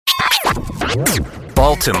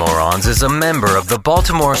Baltimoreans is a member of the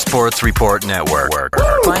Baltimore Sports Report Network.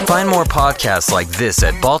 Find more podcasts like this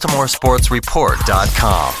at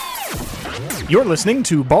baltimoresportsreport.com. You're listening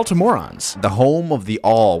to Baltimoreans, the home of the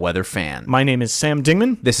all-weather fan. My name is Sam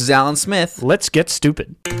Dingman. This is Alan Smith. Let's get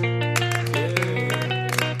stupid.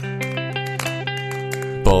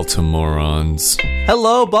 Baltimoreans.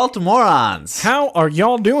 Hello, Baltimoreans. How are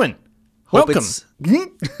y'all doing? Welcome.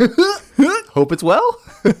 Hope it's well.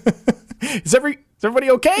 Is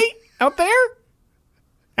everybody okay out there?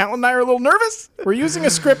 Alan and I are a little nervous. We're using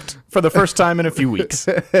a script for the first time in a few weeks.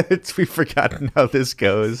 We've forgotten how this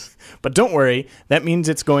goes. But don't worry, that means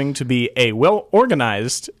it's going to be a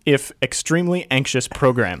well-organized, if extremely anxious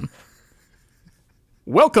program.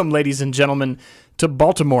 Welcome, ladies and gentlemen, to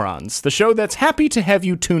Baltimoreans, the show that's happy to have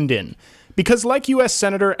you tuned in. Because like U.S.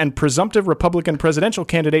 Senator and presumptive Republican presidential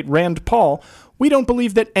candidate Rand Paul, we don't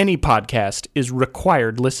believe that any podcast is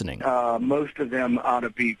required listening. Most of them ought to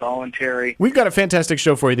be voluntary. We've got a fantastic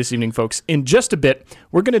show for you this evening, folks. In just a bit,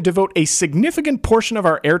 we're going to devote a significant portion of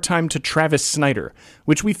our airtime to Travis Snider,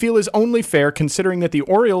 which we feel is only fair considering that the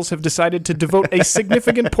Orioles have decided to devote a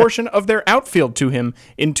significant portion of their outfield to him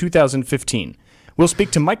in 2015. We'll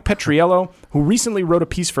speak to Mike Petriello, who recently wrote a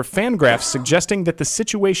piece for Fangraphs suggesting that the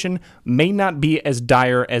situation may not be as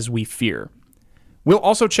dire as we fear. We'll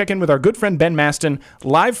also check in with our good friend Ben Maston,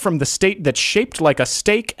 live from the state that's shaped like a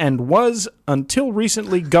steak and was, until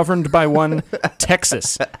recently, governed by one,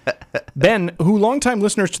 Texas. Ben, who longtime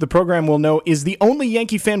listeners to the program will know, is the only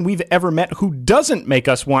Yankee fan we've ever met who doesn't make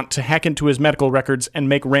us want to hack into his medical records and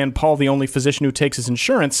make Rand Paul the only physician who takes his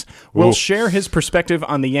insurance, will share his perspective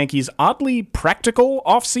on the Yankees' oddly practical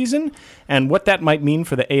offseason and what that might mean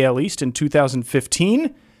for the AL East in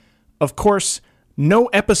 2015. Of course, no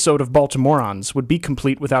episode of Baltimoreans would be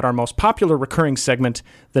complete without our most popular recurring segment,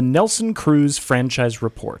 the Nelson Cruz Franchise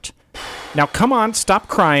Report. Now, come on, stop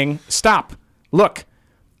crying. Stop. Look,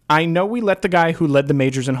 I know we let the guy who led the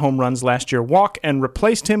majors in home runs last year walk and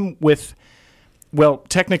replaced him with, well,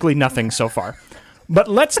 technically nothing so far. But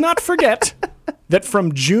let's not forget that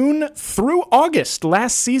from June through August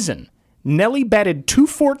last season, Nelly batted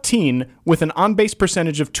 .214 with an on-base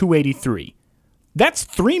percentage of .283. That's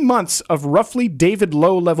 3 months of roughly David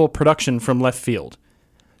Lowe-level production from left field.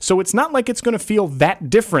 So it's not like it's going to feel that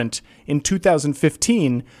different in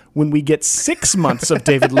 2015 when we get 6 months of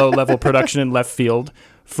David Lowe-level production in left field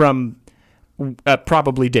from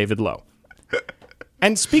probably David Lowe.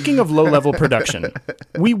 And speaking of low-level production,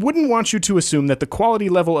 we wouldn't want you to assume that the quality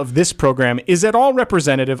level of this program is at all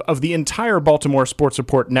representative of the entire Baltimore Sports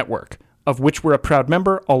Report network, of which we're a proud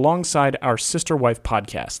member alongside our sister-wife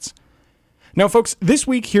podcasts. Now, folks, this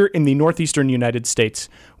week here in the northeastern United States,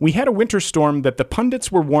 we had a winter storm that the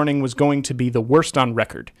pundits were warning was going to be the worst on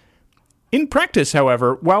record. In practice,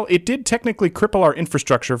 however, while it did technically cripple our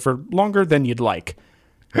infrastructure for longer than you'd like,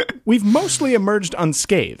 we've mostly emerged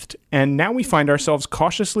unscathed, and now we find ourselves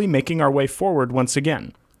cautiously making our way forward once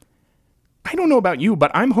again. I don't know about you,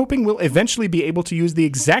 but I'm hoping we'll eventually be able to use the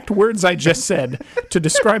exact words I just said to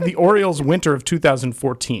describe the Orioles' winter of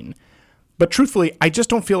 2014. But truthfully, I just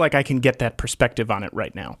don't feel like I can get that perspective on it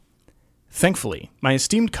right now. Thankfully, my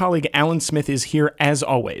esteemed colleague Alan Smith is here, as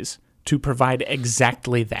always, to provide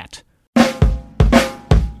exactly that.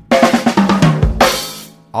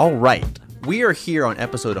 All right. We are here on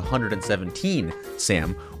episode 117,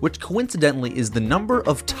 Sam, which coincidentally is the number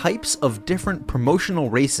of types of different promotional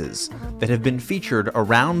races that have been featured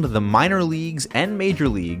around the minor leagues and major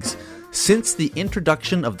leagues since the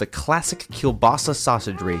introduction of the classic kielbasa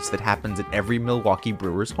sausage race that happens at every Milwaukee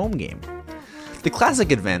Brewers home game. The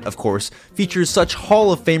classic event, of course, features such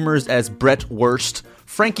Hall of Famers as Brett Wurst,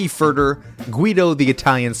 Frankie Furter, Guido the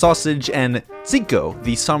Italian Sausage, and Cinco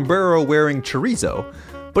the sombrero-wearing chorizo,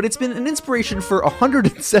 but it's been an inspiration for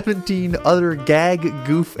 117 other gag,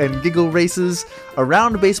 goof, and giggle races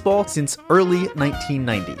around baseball since early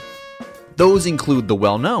 1990. Those include the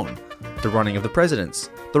well-known, the running of the presidents,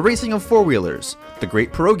 the racing of four-wheelers, the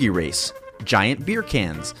Great Pierogi Race, giant beer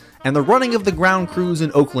cans, and the running of the ground crews in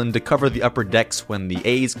Oakland to cover the upper decks when the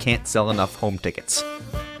A's can't sell enough home tickets.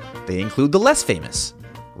 They include the less famous,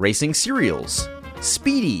 racing cereals,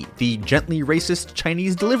 Speedy, the gently racist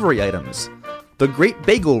Chinese delivery items, the Great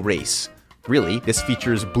Bagel Race. Really, this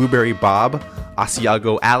features Blueberry Bob,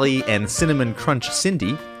 Asiago Alley, and Cinnamon Crunch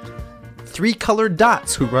Cindy, 3 colored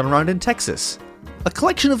dots who run around in Texas, a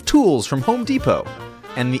collection of tools from Home Depot,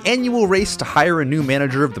 and the annual race to hire a new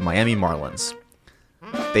manager of the Miami Marlins.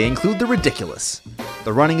 They include the ridiculous,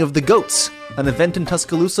 the running of the goats, an event in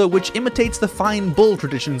Tuscaloosa which imitates the fine bull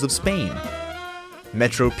traditions of Spain.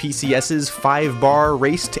 Metro PCS's 5-bar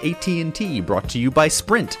race to AT&T, brought to you by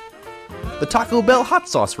Sprint. the Taco Bell hot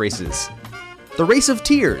sauce races, the Race of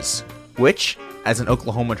Tears, which, as an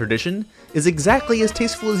Oklahoma tradition, is exactly as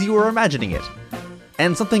tasteful as you were imagining it,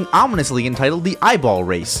 and something ominously entitled the Eyeball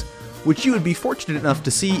Race, which you would be fortunate enough to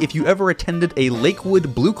see if you ever attended a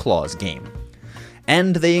Lakewood Blue Claws game.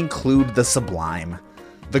 And they include the Sublime,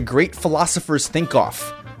 the Great Philosophers Think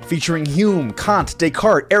Off, featuring Hume, Kant,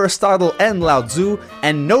 Descartes, Aristotle, and Lao Tzu,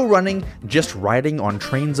 and no running, just riding on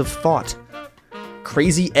trains of thought.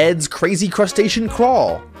 Crazy Ed's Crazy Crustacean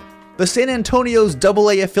Crawl. The San Antonio's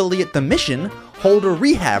AA affiliate The Mission hold a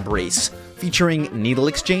rehab race, featuring Needle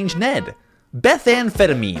Exchange Ned, Beth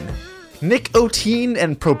Amphetamine, Nick O'Teen,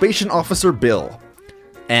 and Probation Officer Bill.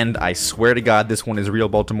 And I swear to God this one is real,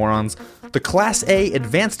 Baltimoreans, the Class A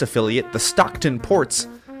advanced affiliate, the Stockton Ports,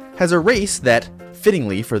 has a race that,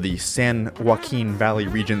 fittingly for the San Joaquin Valley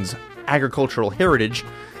region's agricultural heritage,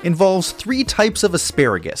 involves 3 types of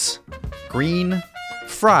asparagus: green,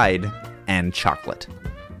 fried, and chocolate.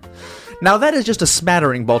 Now that is just a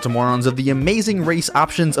smattering, Baltimoreans, of the amazing race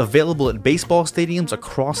options available at baseball stadiums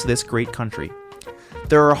across this great country.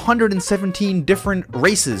 There are 117 different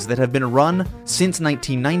races that have been run since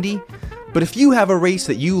 1990, but if you have a race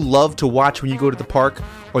that you love to watch when you go to the park,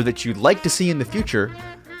 or that you'd like to see in the future,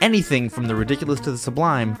 anything from the ridiculous to the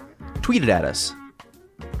sublime, tweet it at us,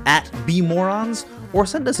 at BMorons, or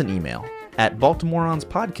send us an email at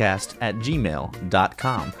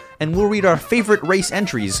baltimoronspodcast@gmail.com, and we'll read our favorite race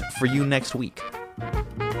entries for you next week.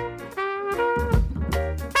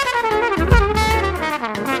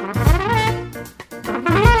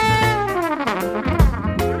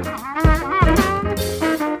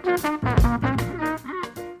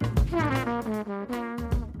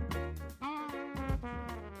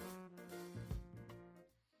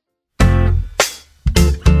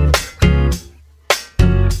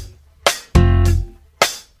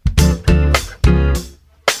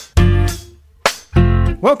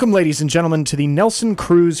 Welcome, ladies and gentlemen, to the Nelson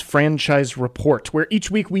Cruz Franchise Report, where each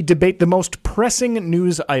week we debate the most pressing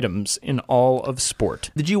news items in all of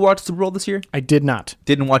sport. Did you watch Super Bowl this year? I did not.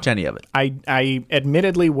 Didn't watch any of it. I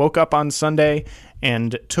admittedly woke up on Sunday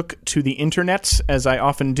and took to the internet, as I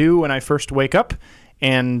often do when I first wake up,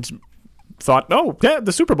 and thought, oh, yeah,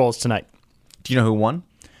 the Super Bowl's tonight. Do you know who won?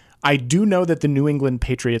 I do know that the New England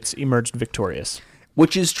Patriots emerged victorious.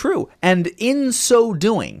 Which is true. And in so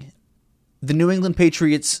doing, the New England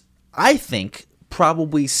Patriots, I think,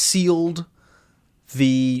 probably sealed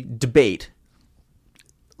the debate,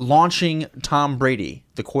 launching Tom Brady,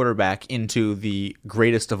 the quarterback, into the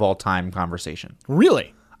greatest of all time conversation.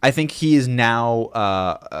 Really? I think he is now.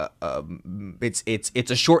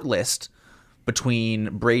 It's a short list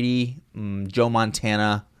between Brady, Joe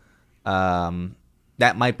Montana.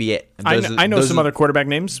 That might be it. I know some other quarterback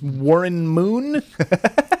names: Warren Moon,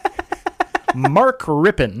 Mark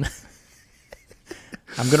Rippon.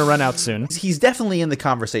 I'm going to run out soon. He's definitely in the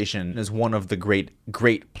conversation as one of the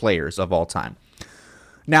great players of all time.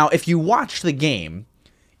 Now, if you watched the game,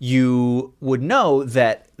 you would know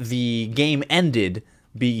that the game ended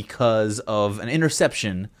because of an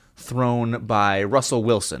interception thrown by Russell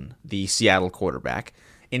Wilson, the Seattle quarterback,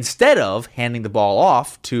 instead of handing the ball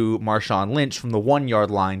off to Marshawn Lynch from the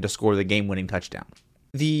 1-yard line to score the game-winning touchdown.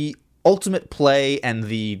 The ultimate play and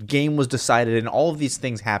the game was decided, and all of these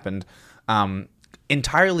things happened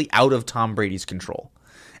entirely out of Tom Brady's control.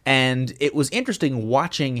 And it was interesting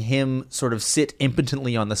watching him sort of sit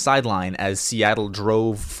impotently on the sideline as Seattle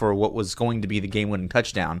drove for what was going to be the game-winning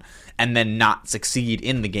touchdown and then not succeed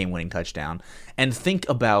in the game-winning touchdown, and think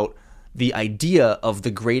about the idea of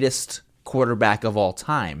the greatest quarterback of all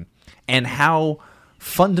time and how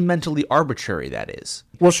fundamentally arbitrary that is.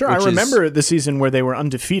 Well, sure. I remember the season where they were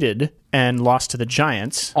undefeated and lost to the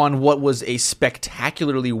Giants. On what was a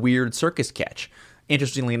spectacularly weird circus catch.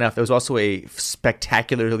 Interestingly enough, there was also a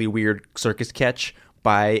spectacularly weird circus catch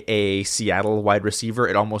by a Seattle wide receiver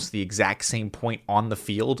at almost the exact same point on the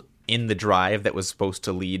field in the drive that was supposed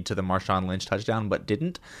to lead to the Marshawn Lynch touchdown, but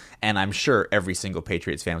didn't. And I'm sure every single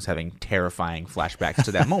Patriots fan was having terrifying flashbacks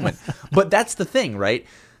to that moment. But that's the thing, right?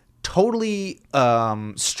 Totally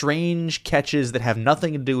strange catches that have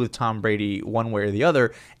nothing to do with Tom Brady one way or the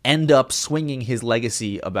other end up swinging his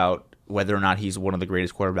legacy about whether or not he's one of the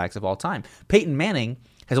greatest quarterbacks of all time. Peyton Manning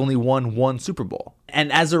has only won 1 Super Bowl.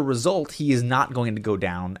 And as a result, he is not going to go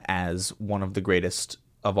down as one of the greatest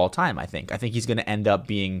of all time, I think. I think he's going to end up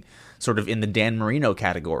being sort of in the Dan Marino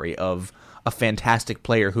category of a fantastic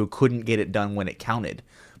player who couldn't get it done when it counted.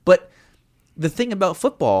 But the thing about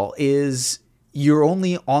football is you're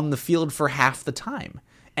only on the field for half the time.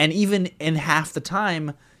 And even in half the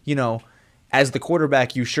time, you know, as the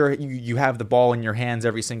quarterback, you have the ball in your hands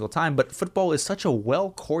every single time, but football is such a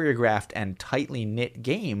well choreographed and tightly knit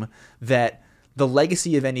game that the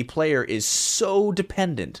legacy of any player is so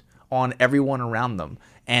dependent on everyone around them.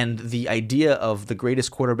 And the idea of the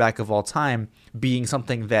greatest quarterback of all time being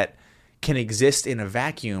something that can exist in a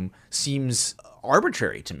vacuum seems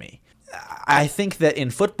arbitrary to me. I think that in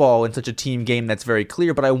football, in such a team game, that's very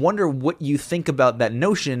clear, but I wonder what you think about that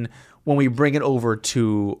notion when we bring it over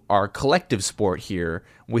to our collective sport here.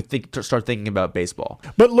 Start thinking about baseball.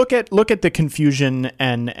 But look at the confusion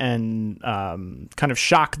and kind of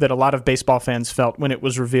shock that a lot of baseball fans felt when it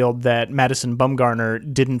was revealed that Madison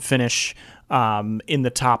Bumgarner didn't finish in the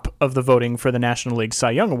top of the voting for the National League Cy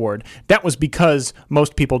Young Award. That was because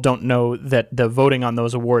most people don't know that the voting on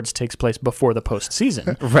those awards takes place before the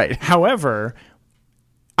postseason. Right. However,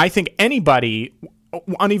 I think anybody,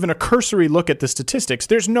 on even a cursory look at the statistics,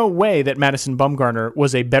 there's no way that Madison Bumgarner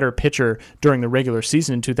was a better pitcher during the regular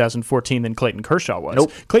season in 2014 than Clayton Kershaw was.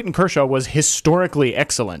 Nope. Clayton Kershaw was historically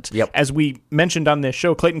excellent. Yep. As we mentioned on this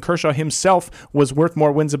show, Clayton Kershaw himself was worth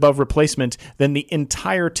more wins above replacement than the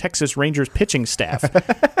entire Texas Rangers pitching staff.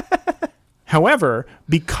 However,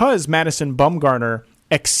 because Madison Bumgarner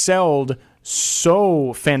excelled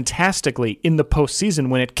so fantastically in the postseason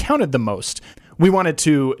when it counted the most, we wanted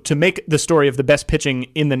to make the story of the best pitching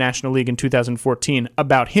in the National League in 2014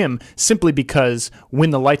 about him, simply because when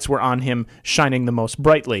the lights were on him shining the most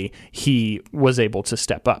brightly, he was able to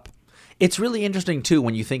step up. It's really interesting, too,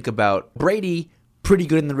 when you think about Brady, pretty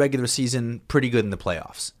good in the regular season, pretty good in the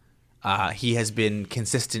playoffs. He has been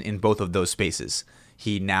consistent in both of those spaces.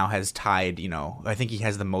 He now has tied, I think he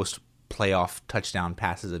has the most playoff touchdown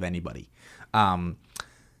passes of anybody.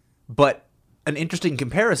 But an interesting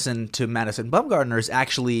comparison to Madison Bumgarner is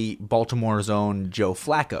actually Baltimore's own Joe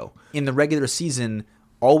Flacco. In the regular season,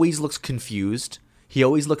 always looks confused. He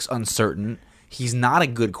always looks uncertain. He's not a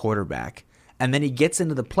good quarterback. And then he gets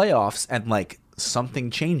into the playoffs and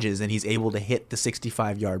something changes and he's able to hit the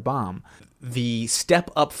 65-yard bomb. The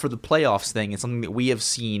step up for the playoffs thing is something that we have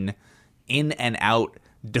seen in and out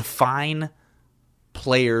define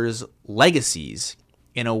players' legacies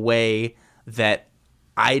in a way that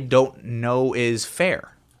I don't know is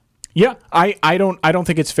fair. Yeah, I don't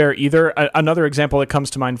think it's fair either. Another example that comes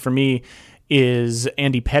to mind for me is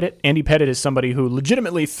Andy Pettitte. Andy Pettitte is somebody who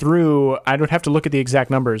legitimately threw, I don't have to look at the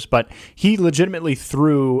exact numbers, but he legitimately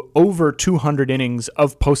threw over 200 innings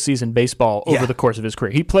of postseason baseball over the course of his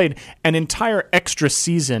career. He played an entire extra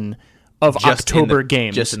season of October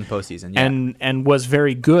games. Just in the postseason, yeah. And was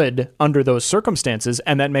very good under those circumstances,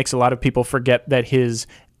 and that makes a lot of people forget that his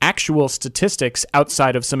actual statistics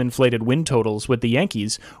outside of some inflated win totals with the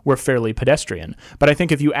Yankees were fairly pedestrian. But I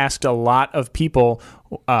think if you asked a lot of people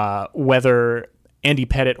whether Andy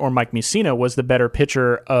Pettitte or Mike Mussina was the better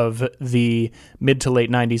pitcher of the mid to late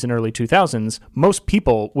 90s and early 2000s, most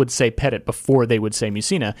people would say Pettitte before they would say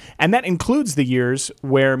Mussina. And that includes the years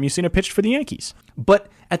where Mussina pitched for the Yankees. But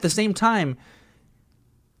at the same time,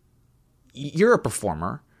 you're a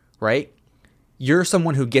performer, right? You're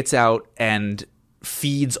someone who gets out and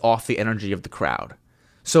feeds off the energy of the crowd.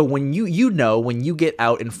 So when when you get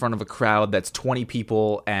out in front of a crowd that's 20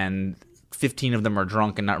 people and 15 of them are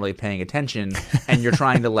drunk and not really paying attention, and you're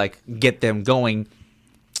trying to get them going,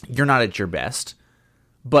 you're not at your best.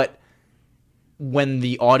 But when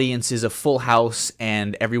the audience is a full house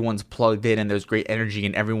and everyone's plugged in and there's great energy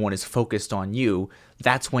and everyone is focused on you,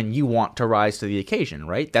 that's when you want to rise to the occasion,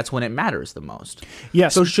 right? That's when it matters the most.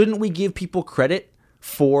 Yes. So shouldn't we give people credit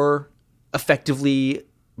for effectively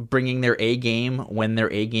bringing their A game when their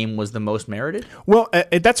A game was the most merited? Well,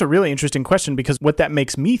 that's a really interesting question, because what that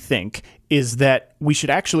makes me think is that we should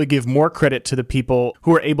actually give more credit to the people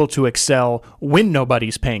who are able to excel when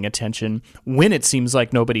nobody's paying attention, when it seems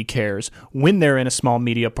like nobody cares, when they're in a small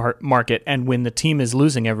media market, and when the team is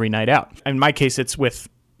losing every night out. In my case, it's with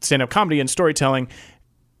stand-up comedy and storytelling.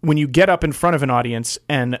 When you get up in front of an audience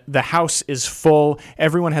and the house is full,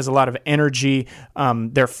 everyone has a lot of energy,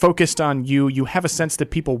 they're focused on you, you have a sense that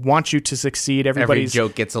people want you to succeed. Every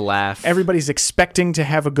joke gets a laugh. Everybody's expecting to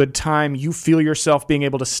have a good time. You feel yourself being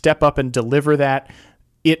able to step up and deliver that.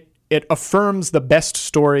 It affirms the best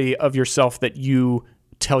story of yourself that you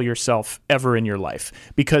tell yourself ever in your life,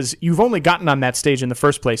 because you've only gotten on that stage in the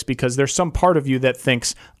first place because there's some part of you that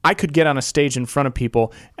thinks, I could get on a stage in front of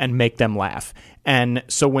people and make them laugh. And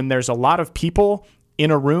so when there's a lot of people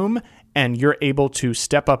in a room and you're able to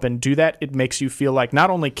step up and do that, it makes you feel like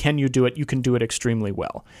not only can you do it, you can do it extremely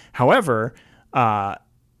well. However,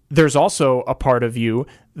 there's also a part of you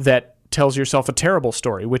that tells yourself a terrible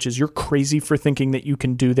story, which is you're crazy for thinking that you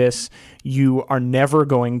can do this. You are never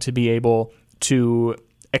going to be able to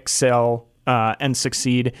excel and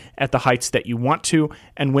succeed at the heights that you want to.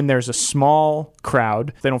 And when there's a small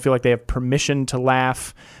crowd, they don't feel like they have permission to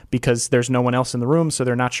laugh because there's no one else in the room, so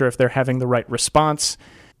they're not sure if they're having the right response.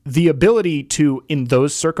 The ability to, in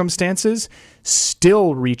those circumstances,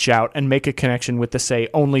 still reach out and make a connection with the, say,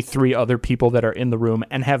 only 3 other people that are in the room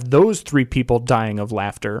and have those 3 people dying of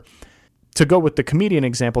laughter. To go with the comedian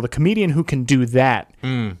example, the comedian who can do that,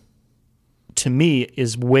 to me,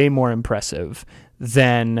 is way more impressive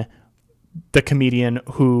than the comedian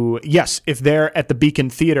who, yes, if they're at the Beacon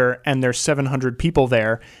Theater and there's 700 people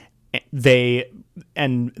there, they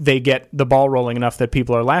get the ball rolling enough that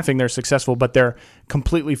people are laughing, they're successful, but they're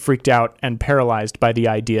completely freaked out and paralyzed by the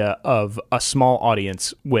idea of a small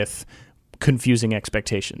audience with confusing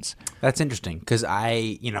expectations. That's interesting because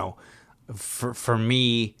for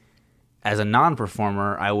me, as a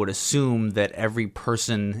non-performer, I would assume that every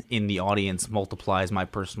person in the audience multiplies my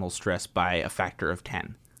personal stress by a factor of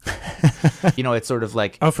 10. It's sort of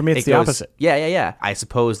like... Oh, for me, it's the opposite. Yeah. I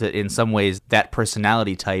suppose that in some ways, that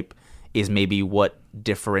personality type is maybe what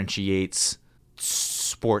differentiates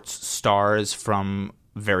sports stars from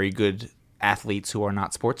very good athletes who are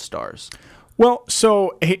not sports stars. Well,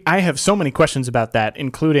 so I have so many questions about that,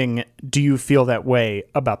 including, do you feel that way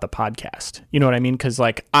about the podcast? You know what I mean? Because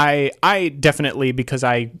I definitely, because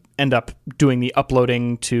I end up doing the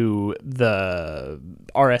uploading to the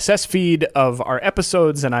RSS feed of our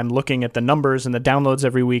episodes, and I'm looking at the numbers and the downloads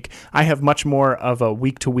every week, I have much more of a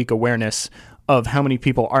week-to-week awareness of how many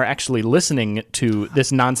people are actually listening to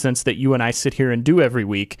this nonsense that you and I sit here and do every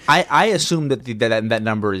week. I assume that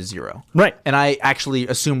number is 0. Right. And I actually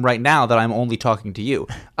assume right now that I'm only talking to you.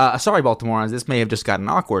 Sorry, Baltimoreans, this may have just gotten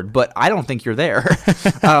awkward, but I don't think you're there.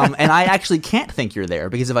 And I actually can't think you're there,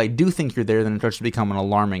 because if I do think you're there, then it starts to become an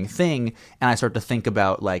alarming thing, and I start to think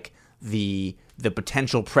about like the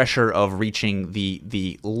potential pressure of reaching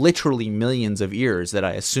the literally millions of ears that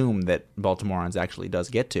I assume that Baltimoreans actually does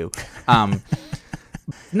get to.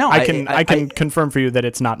 No, I can confirm for you that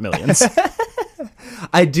it's not millions.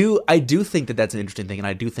 I do think that that's an interesting thing, and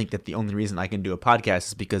I do think that the only reason I can do a podcast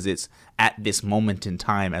is because it's at this moment in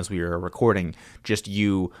time as we are recording, just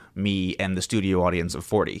you, me, and the studio audience of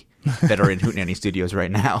 40 that are in Hootenanny Studios right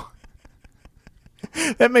now.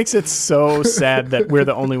 That makes it so sad that we're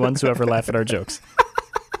the only ones who ever laugh at our jokes.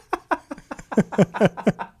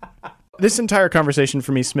 This entire conversation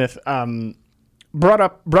for me, Smith, brought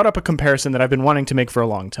up a comparison that I've been wanting to make for a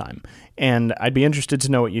long time, and I'd be interested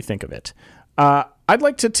to know what you think of it. I'd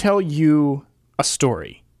like to tell you a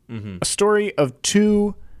story. Mm-hmm. A story of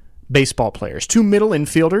 2 baseball players, 2 middle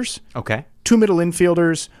infielders. Okay. 2 middle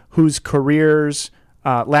infielders whose careers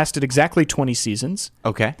lasted exactly 20 seasons.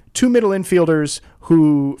 Okay. 2 middle infielders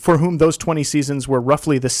for whom those 20 seasons were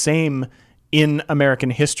roughly the same in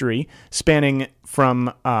American history, spanning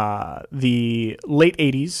from the late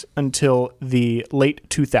 80s until the late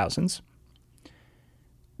 2000s.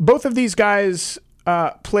 Both of these guys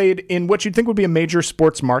played in what you'd think would be a major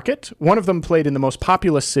sports market. One of them played in the most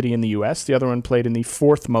populous city in the U.S. The other one played in the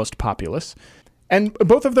 4th most populous. And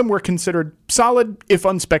both of them were considered solid, if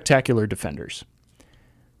unspectacular, defenders.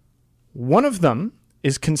 One of them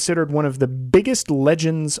is considered one of the biggest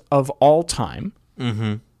legends of all time,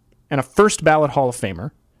 and a first ballot Hall of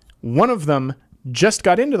Famer. One of them just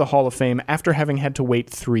got into the Hall of Fame after having had to wait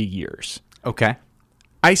 3 years. Okay.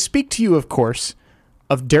 I speak to you, of course,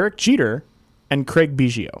 of Derek Jeter and Craig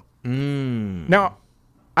Biggio. Now,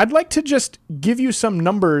 I'd like to just give you some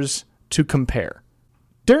numbers to compare.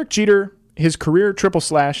 Derek Jeter, his career triple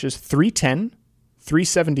slash is 310,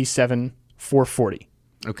 377, 440.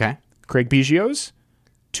 Okay. Craig Biggio's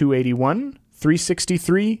 281,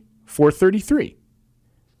 363, 433.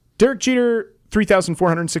 Derek Jeter,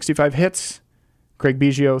 3,465 hits. Craig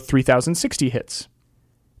Biggio, 3,060 hits.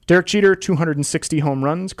 Derek Jeter, 260 home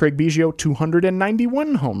runs. Craig Biggio,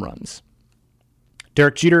 291 home runs.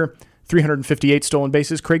 Derek Jeter, 358 stolen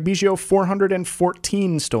bases. Craig Biggio,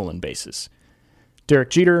 414 stolen bases. Derek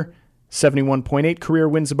Jeter, 71.8 career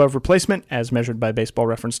wins above replacement, as measured by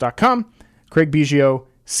BaseballReference.com. Craig Biggio,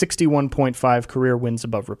 61.5 career wins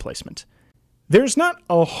above replacement. There's not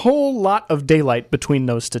a whole lot of daylight between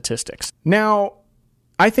those statistics. Now,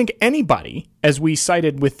 I think anybody, as we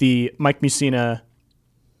cited with the Mike Mussina,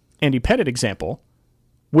 Andy Pettitte example,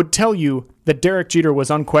 would tell you that Derek Jeter was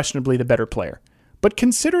unquestionably the better player. But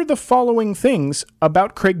consider the following things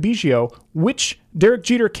about Craig Biggio, which Derek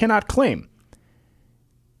Jeter cannot claim.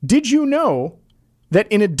 Did you know that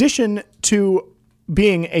in addition to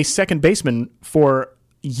being a second baseman for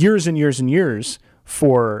years and years and years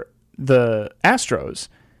for the Astros,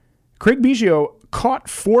 Craig Biggio caught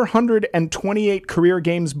 428 career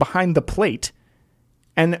games behind the plate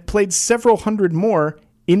and played several hundred more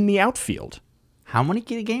in the outfield. How many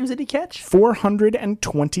games did he catch?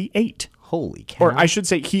 428. Holy cow. Or I should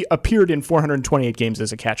say he appeared in 428 games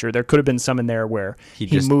as a catcher. There could have been some in there where he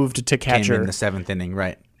just moved to catcher. Came in the 7th inning,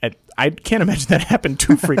 right. I can't imagine that happened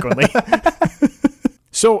too frequently.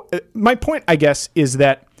 So my point, I guess, is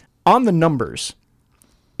that on the numbers,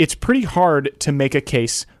 it's pretty hard to make a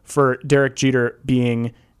case for Derek Jeter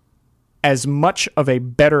being as much of a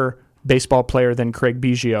better baseball player than Craig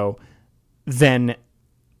Biggio than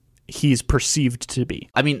he's perceived to be.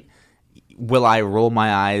 I mean, will I roll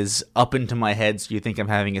my eyes up into my head so you think I'm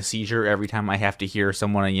having a seizure every time I have to hear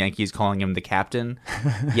someone on Yankees calling him the captain?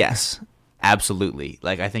 Yes, absolutely.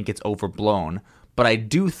 Like, I think it's overblown. But I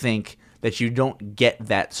do think that you don't get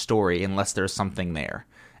that story unless there's something there.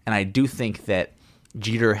 And I do think that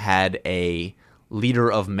Jeter had a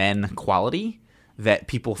leader of men quality that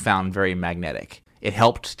people found very magnetic. It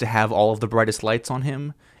helped to have all of the brightest lights on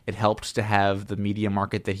him. It helped to have the media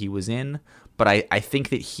market that he was in. But I think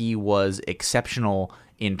that he was exceptional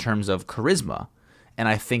in terms of charisma. And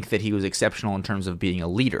I think that he was exceptional in terms of being a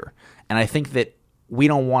leader. And I think that we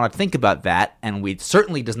don't want to think about that, and it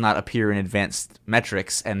certainly does not appear in advanced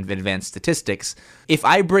metrics and advanced statistics. If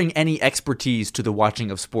I bring any expertise to the watching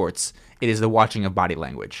of sports, it is the watching of body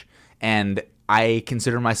language. And I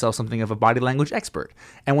consider myself something of a body language expert.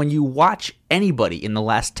 And when you watch anybody in the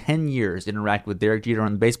last 10 years interact with Derek Jeter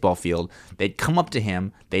on the baseball field, they'd come up to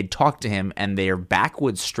him, they'd talk to him, and their back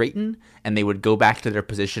would straighten, and they would go back to their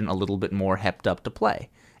position a little bit more hepped up to play.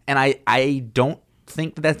 And I don't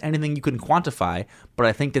think that that's anything you can quantify, but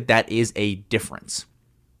I think that that is a difference.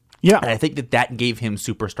 Yeah. And I think that that gave him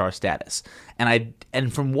superstar status. And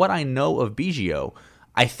from what I know of Biggio,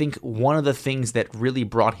 I think one of the things that really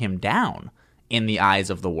brought him down in the eyes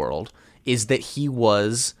of the world is that he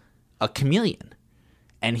was a chameleon.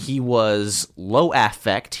 And he was low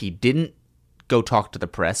affect. He didn't go talk to the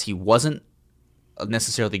press. He wasn't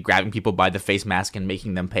necessarily grabbing people by the face mask and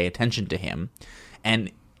making them pay attention to him. And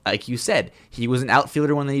like you said, he was an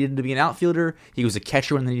outfielder when they needed to be an outfielder. He was a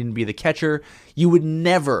catcher when they needed to be the catcher. You would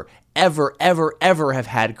never, ever, ever, ever have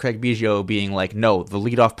had Craig Biggio being like, no, the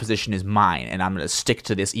leadoff position is mine, and I'm going to stick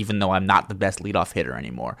to this even though I'm not the best leadoff hitter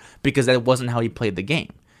anymore, because that wasn't how he played the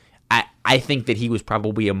game. I think that he was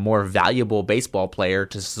probably a more valuable baseball player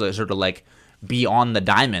to sort of like be on the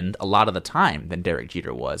diamond a lot of the time than Derek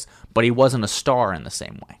Jeter was, but he wasn't a star in the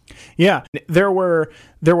same way. Yeah, there were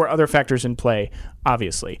other factors in play,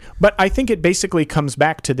 obviously, but I think it basically comes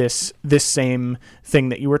back to this same thing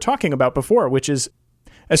that you were talking about before, which is,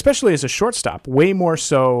 especially as a shortstop, way more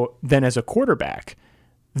so than as a quarterback,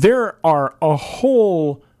 there are a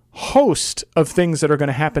whole host of things that are going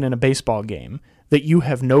to happen in a baseball game that you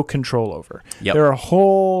have no control over. Yep. There are a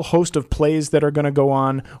whole host of plays that are going to go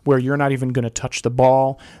on where you're not even going to touch the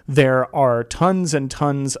ball. There are tons and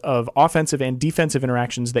tons of offensive and defensive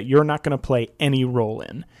interactions that you're not going to play any role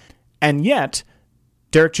in. And yet,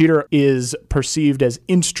 Derek Jeter is perceived as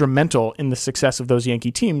instrumental in the success of those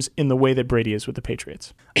Yankee teams in the way that Brady is with the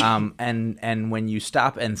Patriots. And when you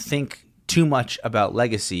stop and think too much about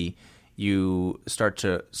legacy, you start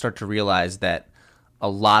to realize that a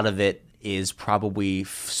lot of it is probably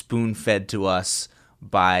spoon-fed to us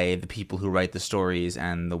by the people who write the stories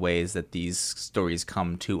and the ways that these stories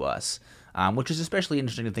come to us, which is especially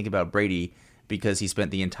interesting to think about Brady because he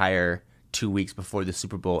spent the entire 2 weeks before the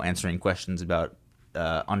Super Bowl answering questions about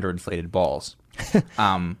underinflated balls,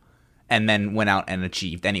 and then went out and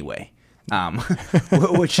achieved anyway,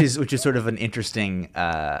 which is sort of an interesting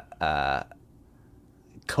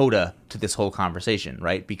coda to this whole conversation,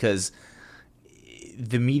 right? Because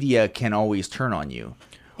the media can always turn on you,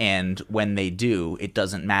 and when they do, it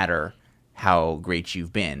doesn't matter how great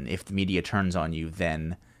you've been. If the media turns on you,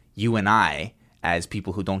 then you and I, as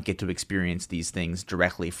people who don't get to experience these things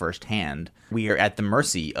directly firsthand, we are at the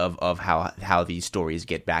mercy of how these stories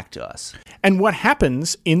get back to us. And what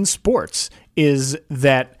happens in sports is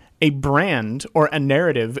that a brand or a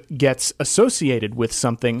narrative gets associated with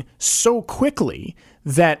something so quickly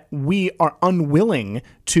that we are unwilling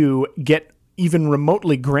to get even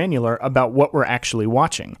remotely granular about what we're actually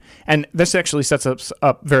watching. And this actually sets us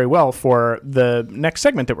up very well for the next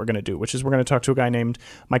segment that we're going to do, which is we're going to talk to a guy named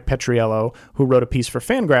Mike Petriello, who wrote a piece for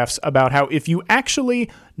Fangraphs about how if you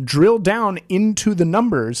actually drill down into the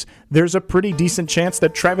numbers, there's a pretty decent chance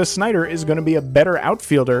that Travis Snider is going to be a better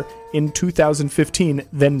outfielder in 2015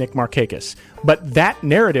 than Nick Markakis. But that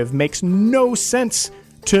narrative makes no sense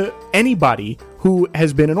to anybody who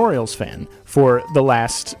has been an Orioles fan for the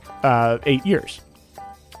last 8 years.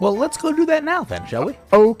 Well, let's go do that now then, shall we?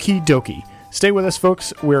 Okie dokie. Stay with us,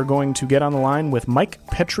 folks. We're going to get on the line with Mike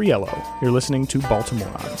Petriello. You're listening to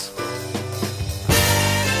Baltimoreans.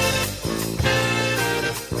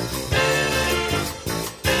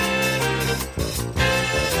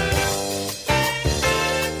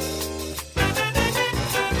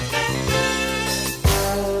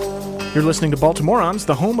 You're listening to Baltimoreans,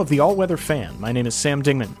 the home of the all-weather fan. My name is Sam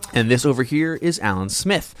Dingman. And this over here is Alan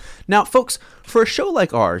Smith. Now, folks, for a show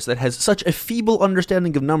like ours that has such a feeble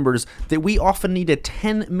understanding of numbers that we often need a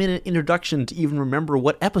 10-minute introduction to even remember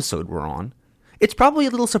what episode we're on, it's probably a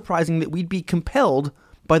little surprising that we'd be compelled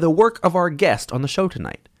by the work of our guest on the show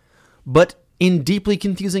tonight. But in deeply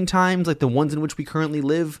confusing times like the ones in which we currently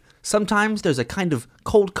live, sometimes there's a kind of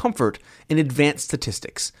cold comfort in advanced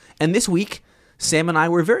statistics. And this week, Sam and I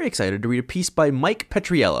were very excited to read a piece by Mike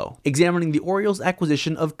Petriello examining the Orioles'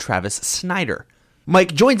 acquisition of Travis Snider.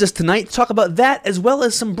 Mike joins us tonight to talk about that as well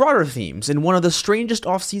as some broader themes in one of the strangest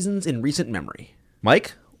off-seasons in recent memory.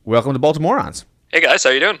 Mike, welcome to Baltimoreans. Hey guys, how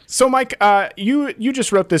you doing? So Mike, you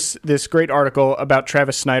just wrote this great article about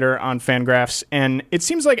Travis Snider on Fangraphs, and it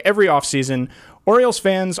seems like every offseason, Orioles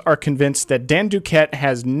fans are convinced that Dan Duquette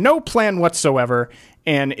has no plan whatsoever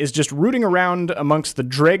and is just rooting around amongst the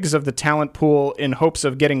dregs of the talent pool in hopes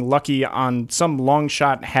of getting lucky on some long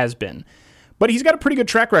shot has-been. But he's got a pretty good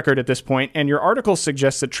track record at this point, and your article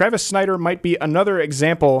suggests that Travis Snider might be another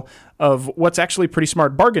example of what's actually pretty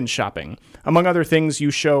smart bargain shopping. Among other things, you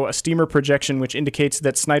show a steamer projection which indicates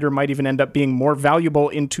that Snider might even end up being more valuable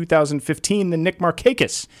in 2015 than Nick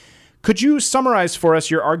Markakis. Could you summarize for us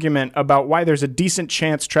your argument about why there's a decent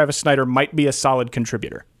chance Travis Snider might be a solid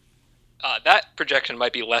contributor? That projection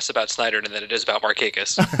might be less about Snider than it is about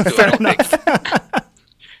Markakis. Who I don't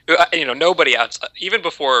think, nobody outside, even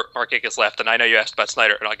before Markakis left, and I know you asked about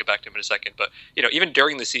Snider, and I'll get back to him in a second, but even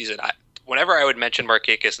during the season, whenever I would mention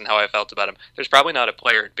Markakis and how I felt about him, there's probably not a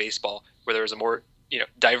player in baseball where there was a more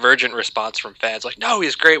divergent response from fans, like, no,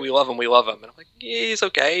 he's great, we love him. And I'm like, yeah, he's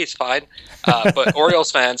okay, he's fine. But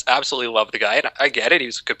Orioles fans absolutely love the guy, and I get it, he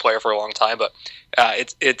was a good player for a long time, but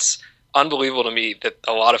it's unbelievable to me that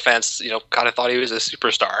a lot of fans, kind of thought he was a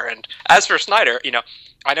superstar. And as for Snider,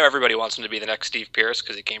 I know everybody wants him to be the next Steve Pearce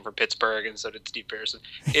because he came from Pittsburgh, and so did Steve Pearce.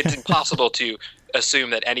 It's impossible to assume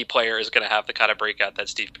that any player is going to have the kind of breakout that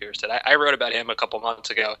Steve Pearce did. I wrote about him a couple months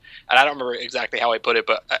ago, and I don't remember exactly how I put it,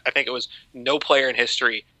 but I think it was no player in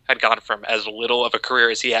history had gone from as little of a career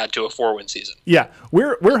as he had to a 4-win season. Yeah,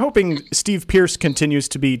 we're hoping Steve Pearce continues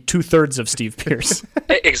to be 2/3 of Steve Pearce.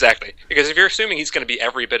 Exactly, because if you're assuming he's going to be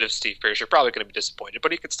every bit of Steve Pearce, you're probably going to be disappointed,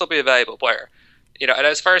 but he could still be a valuable player. And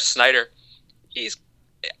as far as Snider, he's,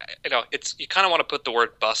 you kind of want to put the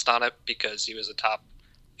word bust on it because he was a top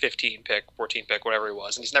 15 pick, 14 pick, whatever he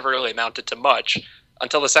was, and he's never really amounted to much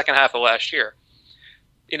until the second half of last year.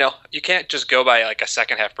 You can't just go by like a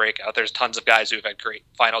second half breakout. There's tons of guys who've had great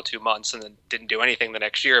final 2 months and then didn't do anything the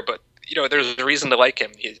next year. But, there's a reason to like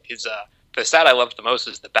him. The stat I loved the most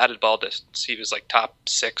is the batted ball distance. He was like top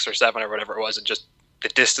 6 or 7 or whatever it was, and just the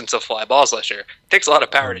distance of fly balls last year. It takes a lot of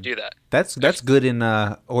power to do that. That's good in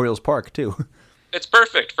Orioles Park, too. It's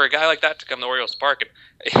perfect for a guy like that to come to Orioles Park,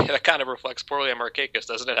 and that kind of reflects poorly on Markakis,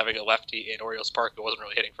 doesn't it? Having a lefty in Orioles Park who wasn't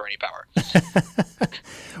really hitting for any power.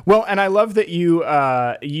 Well, and I love that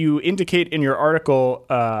you indicate in your article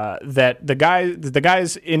that the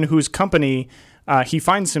guys in whose company he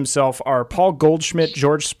finds himself are Paul Goldschmidt,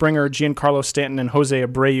 George Springer, Giancarlo Stanton, and Jose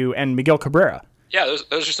Abreu, and Miguel Cabrera. Yeah,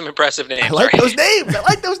 those are some impressive names. I like those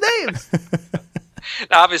names.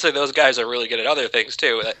 Now, obviously, those guys are really good at other things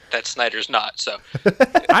too. That Snider's not. So,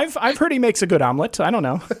 I've heard he makes a good omelet. I don't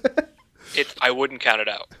know. I wouldn't count it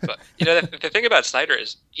out. But the thing about Snider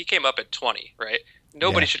is he came up at 20, right?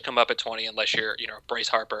 Nobody should come up at 20 unless you're Bryce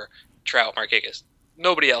Harper, Trout, Markakis.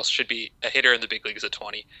 Nobody else should be a hitter in the big leagues at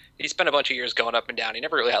 20. He spent a bunch of years going up and down. He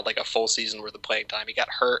never really had like a full season worth of playing time. He got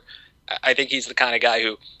hurt. I think he's the kind of guy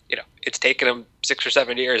who, it's taken him 6 or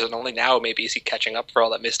 7 years, and only now maybe is he catching up for all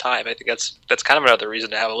that missed time. I think that's kind of another reason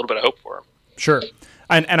to have a little bit of hope for him. Sure.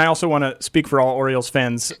 And I also want to speak for all Orioles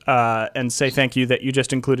fans and say thank you that you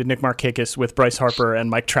just included Nick Markakis with Bryce Harper and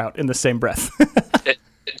Mike Trout in the same breath.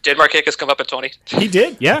 Did Markakis come up at 20? He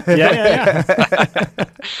did, yeah.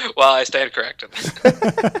 Well, I stand corrected.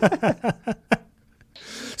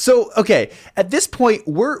 So, okay, at this point,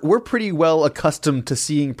 we're pretty well accustomed to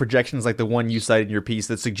seeing projections like the one you cited in your piece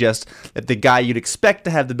that suggest that the guy you'd expect to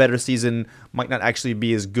have the better season might not actually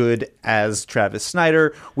be as good as Travis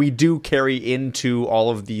Snider. We do carry into all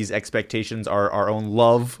of these expectations our own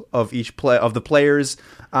love of each of the players.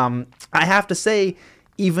 I have to say,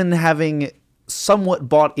 even having somewhat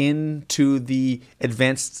bought into the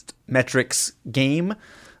advanced metrics game,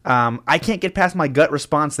 I can't get past my gut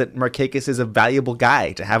response that Markakis is a valuable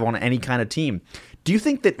guy to have on any kind of team. Do you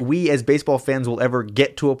think that we as baseball fans will ever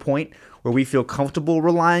get to a point where we feel comfortable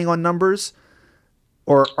relying on numbers?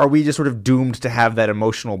 Or are we just sort of doomed to have that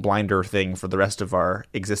emotional blinder thing for the rest of our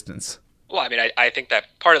existence? Well, I mean, I think that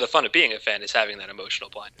part of the fun of being a fan is having that emotional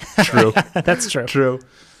blind. True. That's true. True.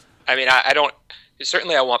 I mean, I don't.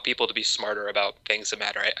 Certainly, I want people to be smarter about things that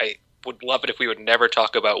matter. I would love it if we would never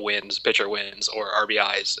talk about wins, pitcher wins, or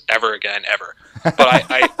RBIs ever again, ever. But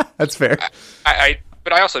That's fair.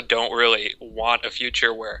 But I also don't really want a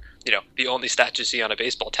future where, you know, the only stats you see on a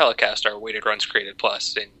baseball telecast are weighted runs created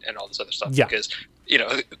plus and all this other stuff. Yeah. Because, you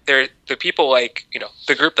know, the people like, you know,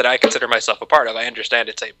 the group that I consider myself a part of, I understand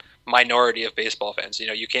it's a minority of baseball fans. You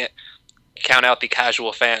know, you can't count out the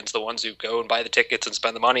casual fans, the ones who go and buy the tickets and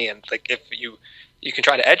spend the money. And like, if you can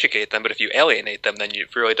try to educate them, but if you alienate them, then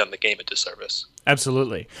you've really done the game a disservice.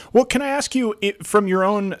 Absolutely. Well, can I ask you, from your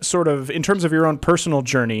own sort of, in terms of your own personal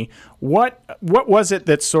journey, what was it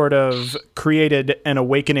that sort of created an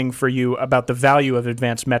awakening for you about the value of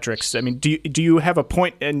advanced metrics? I mean, do you have a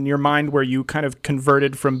point in your mind where you kind of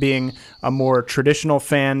converted from being a more traditional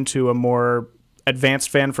fan to a more advanced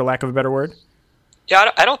fan, for lack of a better word?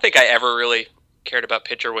 Yeah, I don't think I ever really cared about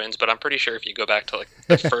pitcher wins, but I'm pretty sure if you go back to like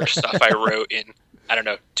the first stuff I wrote in, I don't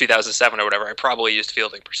know, 2007 or whatever, I probably used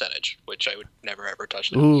fielding percentage, which I would never ever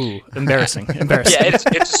touch. Ooh, embarrassing. Yeah,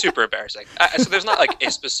 it's super embarrassing. So there's not like a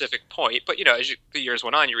specific point, but you know, as the years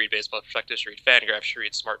went on, you read Baseball Prospectus, you read Fangraphs, you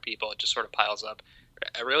read Smart People, it just sort of piles up.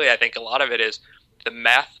 I think a lot of it is the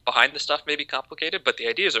math behind the stuff may be complicated, but the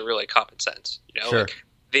ideas are really common sense. You know, Sure. like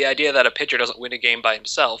the idea that a pitcher doesn't win a game by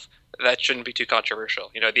himself, that shouldn't be too controversial.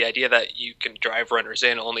 You know, the idea that you can drive runners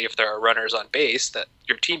in only if there are runners on base, that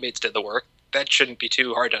your teammates did the work, that shouldn't be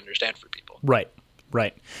too hard to understand for people. Right.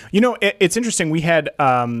 You know, it's interesting. We had,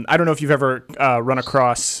 I don't know if you've ever run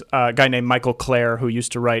across a guy named Michael Clare who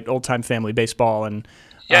used to write Old Time Family Baseball and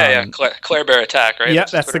Claire Bear Attack, right? Yeah,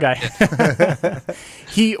 that's the guy.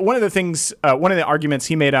 One of the arguments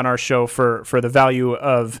he made on our show for the value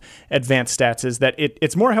of advanced stats is that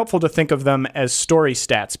it's more helpful to think of them as story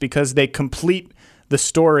stats because they complete the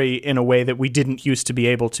story in a way that we didn't used to be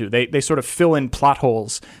able to. They sort of fill in plot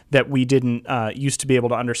holes that we didn't used to be able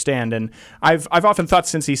to understand. And I've often thought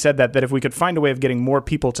since he said that if we could find a way of getting more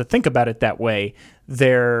people to think about it that way,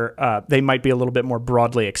 they might be a little bit more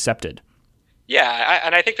broadly accepted. Yeah,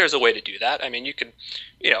 and I think there's a way to do that. I mean, you can,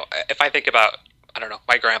 you know, if I think about, I don't know,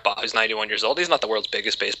 my grandpa who's 91 years old, he's not the world's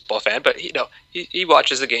biggest baseball fan, but he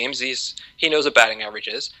watches the games, he knows what batting average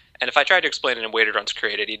is, and if I tried to explain it in weighted runs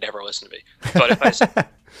created, he'd never listen to me. But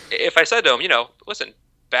if I said to him, you know, listen,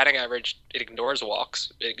 batting average, it ignores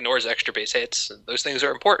walks, it ignores extra base hits, and those things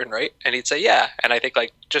are important, right? And he'd say, yeah, and I think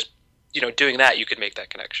like just, you know, doing that, you could make that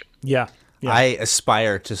connection. Yeah. I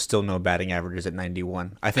aspire to still know batting averages at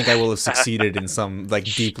 91. I think I will have succeeded in some like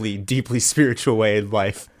deeply, deeply spiritual way in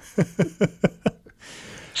life.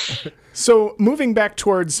 So moving back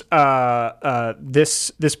towards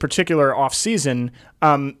this particular off season,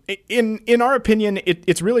 in our opinion,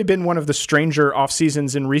 it's really been one of the stranger off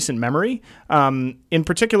seasons in recent memory. In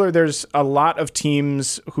particular, there's a lot of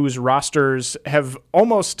teams whose rosters have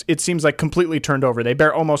almost, it seems like, completely turned over. They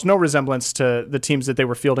bear almost no resemblance to the teams that they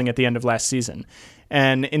were fielding at the end of last season.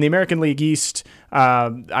 And in the American League East,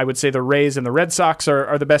 I would say the Rays and the Red Sox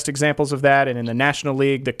are the best examples of that. And in the National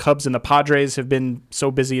League, the Cubs and the Padres have been so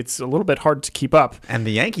busy, it's a little bit hard to keep up. And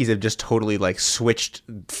the Yankees have just totally like switched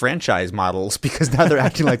franchise models because now they're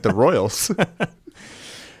acting like the Royals.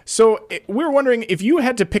 So we're wondering, if you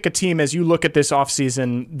had to pick a team as you look at this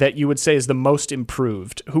offseason that you would say is the most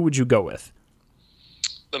improved, who would you go with?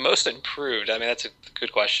 The most improved? I mean, that's a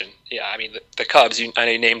good question. Yeah, I mean, the Cubs, I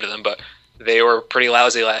know you named them, but they were pretty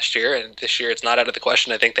lousy last year, and this year it's not out of the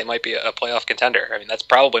question. I think they might be a playoff contender. I mean, that's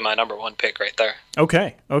probably my number one pick right there.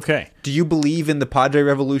 Okay. Do you believe in the Padre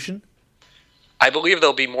Revolution? I believe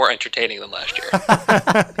they'll be more entertaining than last year.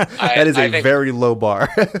 That is a very low bar.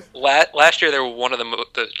 Last year, they were one of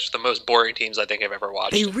the most boring teams I think I've ever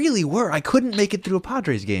watched. They really were. I couldn't make it through a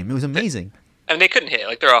Padres game. It was amazing. And they couldn't hit.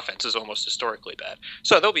 Like, their offense is almost historically bad.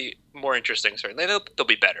 So they'll be more interesting, certainly. They'll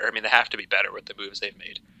be better. I mean, they have to be better with the moves they've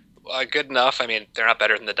made. Good enough. I mean, they're not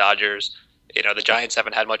better than the Dodgers. You know, the Giants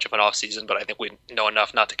haven't had much of an offseason, but I think we know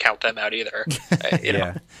enough not to count them out either. You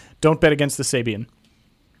know. Don't bet against the Sabian.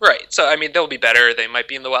 Right. So, I mean, they'll be better. They might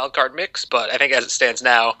be in the wild card mix, but I think as it stands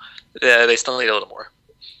now, they still need a little more.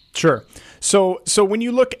 Sure. So when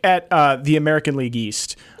you look at the American League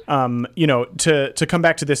East, you know, to come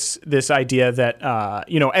back to this idea that,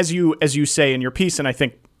 you know, as you say in your piece, and I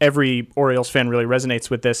think every Orioles fan really resonates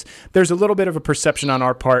with this. There's a little bit of a perception on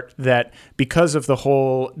our part that because of the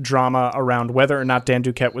whole drama around whether or not Dan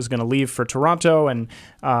Duquette was going to leave for Toronto and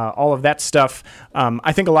all of that stuff,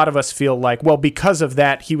 I think a lot of us feel like, well, because of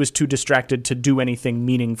that, he was too distracted to do anything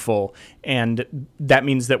meaningful, and that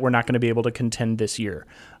means that we're not going to be able to contend this year.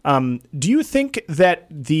 Do you think that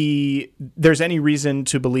there's any reason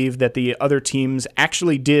to believe that the other teams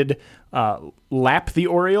actually did lap the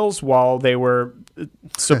Orioles while they were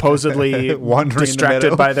supposedly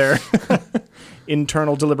distracted by their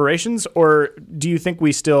internal deliberations, or do you think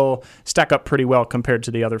we still stack up pretty well compared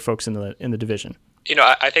to the other folks in the division?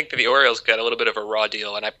 I think that the Orioles got a little bit of a raw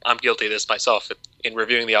deal, and I'm guilty of this myself in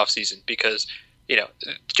reviewing the offseason because,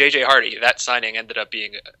 J.J. Hardy, that signing ended up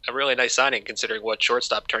being a really nice signing considering what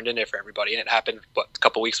shortstop turned in there for everybody, and it happened, a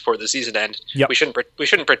couple weeks before the season ended. Yep. We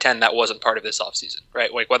shouldn't pretend that wasn't part of this offseason,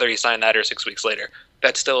 right? Like, whether he signed that or 6 weeks later,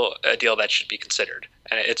 that's still a deal that should be considered,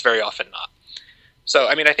 and it's very often not. So,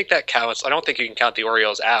 I think that counts. I don't think you can count the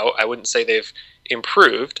Orioles out. I wouldn't say they've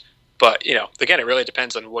improved, but, again, it really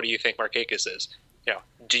depends on what do you think Markakis is.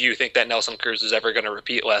 Do you think that Nelson Cruz is ever going to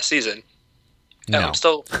repeat last season? No. I'm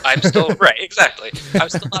still right, exactly. I'm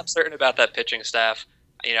still not certain about that pitching staff.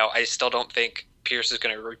 I still don't think Pierce is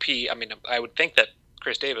going to repeat. I would think that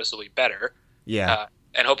Chris Davis will be better. Yeah.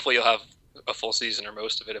 And hopefully you'll have a full season or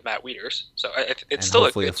most of it of Matt Wieters. So it's and still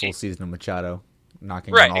hopefully a full season of Machado,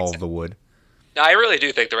 knocking right, on all of the wood. Now, I really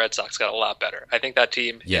do think the Red Sox got a lot better. I think that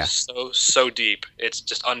team is so deep. It's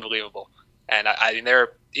just unbelievable. And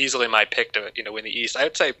they're easily my pick to win the East. I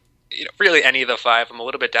would say really any of the five. I'm a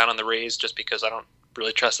little bit down on the Rays just because I don't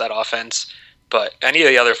really trust that offense. But any of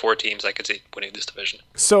the other four teams, I could see winning this division.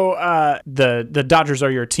 So the Dodgers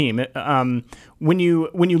are your team. When you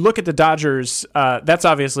look at the Dodgers, that's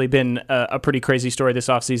obviously been a pretty crazy story this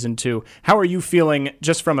offseason too. How are you feeling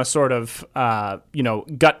just from a sort of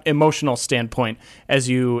gut emotional standpoint as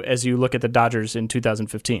you look at the Dodgers in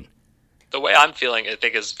 2015? The way I'm feeling, I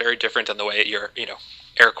think, is very different than the way your,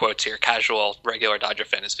 air quotes here, casual, regular Dodger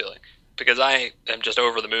fan is feeling. Because I am just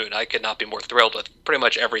over the moon. I could not be more thrilled with pretty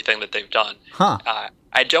much everything that they've done. Huh.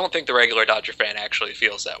 I don't think the regular Dodger fan actually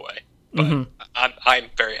feels that way. But I'm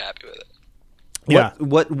very happy with it. Yeah.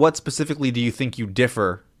 What specifically do you think you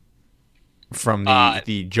differ from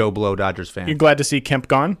the Joe Blow Dodgers fan? You're glad to see Kemp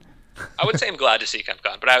gone? I would say I'm glad to see Kemp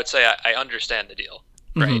gone, but I would say I understand the deal,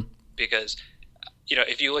 right? Because,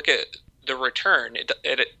 if you look at the return,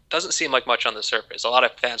 it doesn't seem like much on the surface. A lot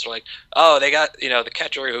of fans are like, oh, they got, the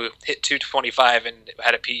catcher who hit 225 and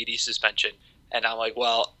had a PED suspension. And I'm like,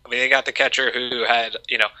 well, they got the catcher who had,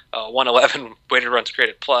 111 weighted runs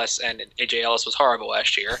created plus, and AJ Ellis was horrible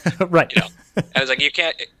last year. Right. And I was like, you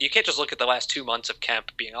can't just look at the last 2 months of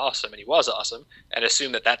Kemp being awesome, and he was awesome, and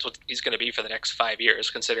assume that that's what he's going to be for the next 5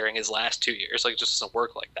 years, considering his last 2 years. Like, it just doesn't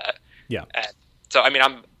work like that. Yeah. And so,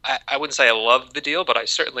 I wouldn't say I loved the deal, but I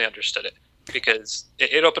certainly understood it because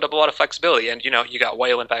it opened up a lot of flexibility. And, you got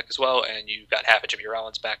Whalen back as well, and you got half of Jimmy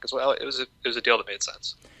Rollins back as well. It was a deal that made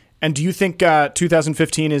sense. And do you think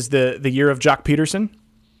 2015 is the year of Jock Peterson?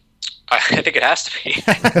 I think it has to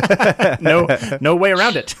be. No way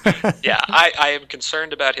around it. Yeah, I am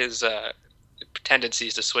concerned about his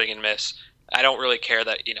tendencies to swing and miss. I don't really care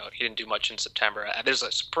that, he didn't do much in September. There's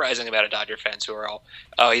a surprising amount of Dodger fans who are all,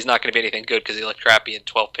 oh, he's not going to be anything good because he looked crappy in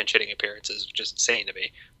 12 pinch hitting appearances, which is insane to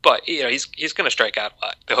me. But, he's going to strike out a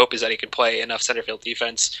lot. The hope is that he can play enough center field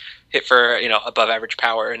defense, hit for, above average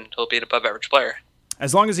power, and he'll be an above average player.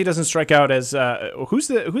 As long as he doesn't strike out as, who's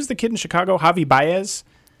the kid in Chicago? Javi Baez?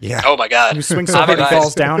 Yeah. Oh, my God. Who swings so hard he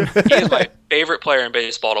falls down. He is my favorite player in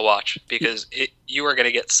baseball to watch because you are going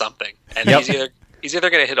to get something. And he's either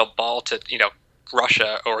going to hit a ball to,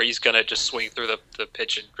 Russia, or he's going to just swing through the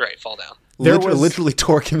pitch and fall down. Literally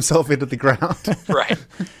torque himself into the ground. Right.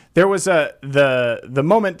 There was the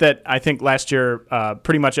moment that I think last year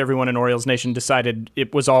pretty much everyone in Orioles Nation decided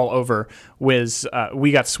it was all over was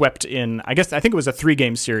we got swept in, I think it was a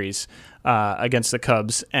 3-game series against the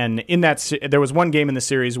Cubs. And in that, there was one game in the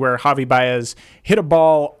series where Javi Baez hit a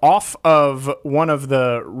ball off of one of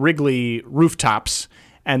the Wrigley rooftops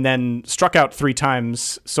and then struck out 3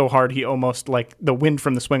 times so hard he almost, like, the wind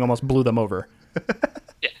from the swing almost blew them over.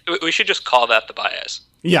 Yeah, we should just call that the Baez.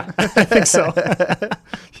 Yeah, I think so.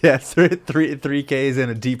 Yeah, three Ks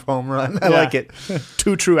and a deep home run. I like it.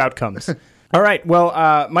 2 true outcomes. All right.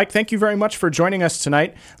 Well, Mike, thank you very much for joining us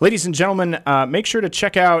tonight. Ladies and gentlemen, make sure to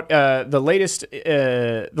check out the latest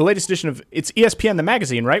edition of, it's ESPN the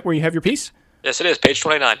magazine, right, where you have your piece? Yes, it is. Page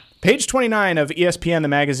 29. Page 29 of ESPN, the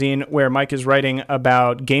magazine, where Mike is writing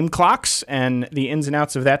about game clocks and the ins and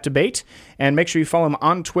outs of that debate. And make sure you follow him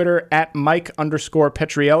on Twitter at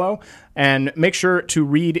Mike_Petriello. And make sure to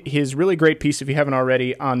read his really great piece, if you haven't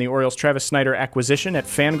already, on the Orioles' Travis Snider acquisition at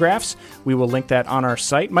Fangraphs. We will link that on our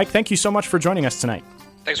site. Mike, thank you so much for joining us tonight.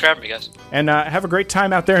 Thanks for having me, guys. And have a great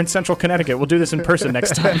time out there in Central Connecticut. We'll do this in person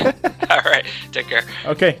next time. All right. Take care.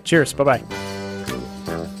 Okay, cheers. Bye-bye.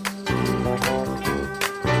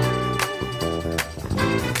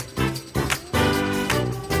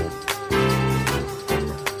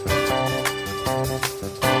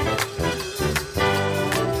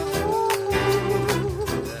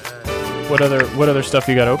 What other stuff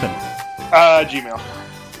you got open? Gmail.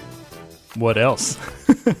 What else?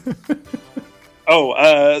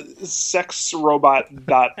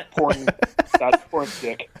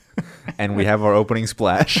 Sexrobot.porn.porndick. And we have our opening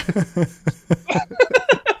splash.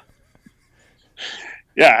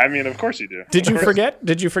 Yeah, I mean, of course you do. Did you forget?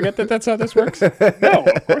 Did you forget that that's how this works? No,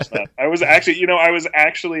 of course not. I was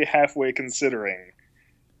actually halfway considering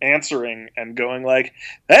answering and going like,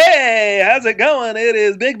 "Hey, how's it going? It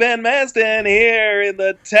is Big Ben Maston here in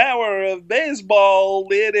the Tower of Baseball.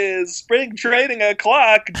 It is spring training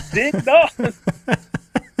o'clock. Ding dong."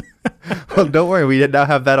 Well, don't worry, we now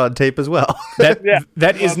have that on tape as well.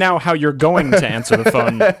 That is now how you're going to answer the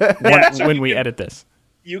phone when we edit this.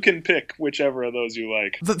 You can pick whichever of those you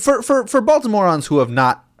like. For Baltimoreans who have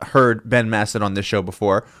not heard Ben Maston on this show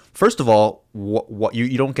before, first of all, what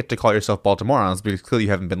you don't get to call yourself Baltimoreans because clearly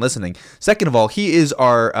you haven't been listening. Second of all, he is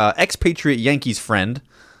our expatriate Yankees friend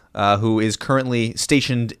who is currently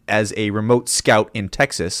stationed as a remote scout in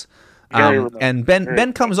Texas. And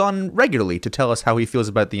Ben comes on regularly to tell us how he feels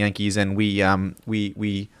about the Yankees, and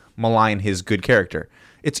we malign his good character.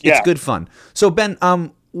 It's good fun. So Ben,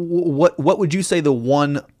 what would you say the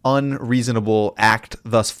one unreasonable act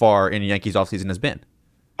thus far in Yankees offseason has been?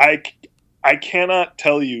 I cannot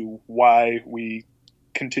tell you why we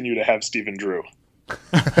continue to have Stephen Drew.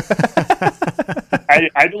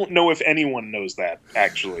 I don't know if anyone knows that,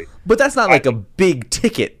 actually. But that's not like a big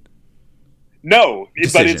ticket. No,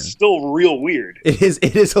 decision. But it's still real weird. It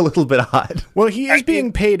is a little bit odd. Well, he is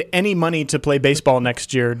being paid any money to play baseball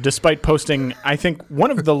next year, despite posting, I think,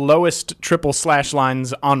 one of the lowest triple slash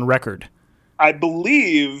lines on record. I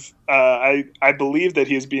believe I believe that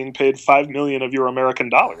he is being paid $5 million of your American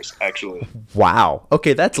dollars, actually. Wow.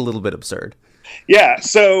 Okay, that's a little bit absurd. Yeah,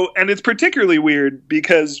 so, and it's particularly weird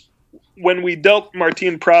because when we dealt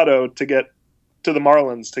Martin Prado to get to the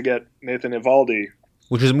Marlins to get Nathan Eovaldi,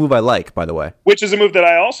 which is a move I like, by the way. Which is a move that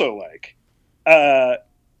I also like. The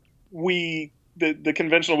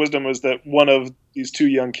conventional wisdom was that one of these two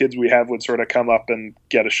young kids we have would sort of come up and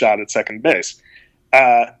get a shot at second base.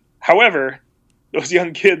 However, those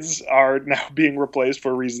young kids are now being replaced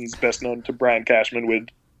for reasons best known to Brian Cashman with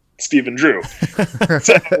Stephen Drew.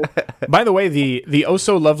 So, by the way, the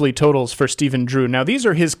oh-so-lovely totals for Stephen Drew. Now, these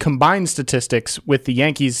are his combined statistics with the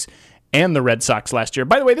Yankees and the Red Sox last year.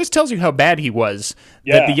 By the way, this tells you how bad he was,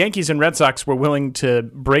 that the Yankees and Red Sox were willing to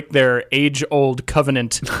break their age-old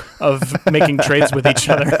covenant of making trades with each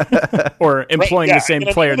other or employing the same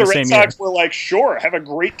player in the same year. The Red Sox were like, sure, have a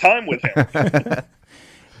great time with him.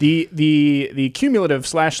 The cumulative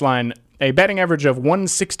slash line, a batting average of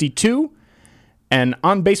 162, an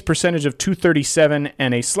on-base percentage of 237,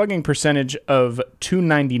 and a slugging percentage of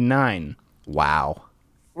 299. Wow.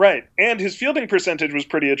 Right, and his fielding percentage was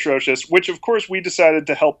pretty atrocious, which of course we decided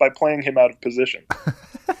to help by playing him out of position,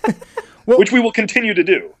 which we will continue to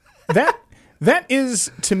do. That is,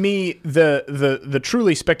 to me, the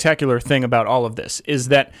truly spectacular thing about all of this, is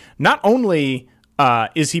that not only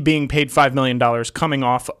is he being paid $5 million coming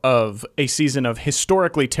off of a season of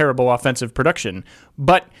historically terrible offensive production,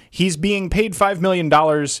 but he's being paid $5 million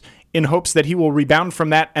in hopes that he will rebound from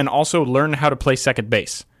that and also learn how to play second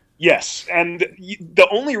base. Yes, and the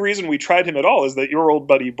only reason we tried him at all is that your old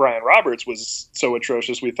buddy Brian Roberts was so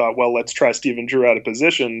atrocious, we thought, well, let's try Stephen Drew out of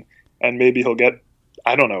position, and maybe he'll get,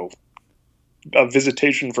 I don't know, a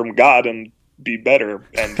visitation from God and be better,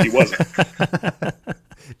 and he wasn't.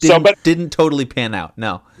 Didn't totally pan out,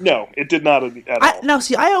 no. No, it did not at all. Now,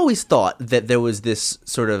 see, I always thought that there was this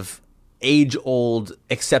sort of age-old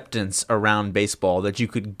acceptance around baseball that you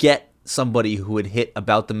could get somebody who would hit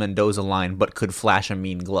about the Mendoza line but could flash a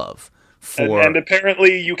mean glove. And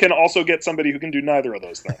apparently you can also get somebody who can do neither of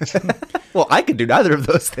those things. Well, I can do neither of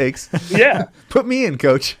those things. Yeah. Put me in,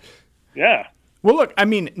 coach. Yeah. Well, look, I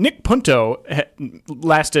mean, Nick Punto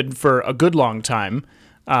lasted for a good long time.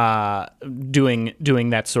 doing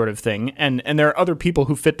that sort of thing, and there are other people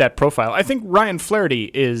who fit that profile. I think Ryan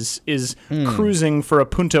Flaherty is cruising for a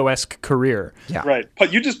Punto-esque career. Yeah. Right.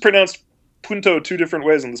 But you just pronounced punto 2 different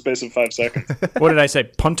ways in the space of 5 seconds. What did I say?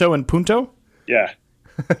 Punto and punto? Yeah.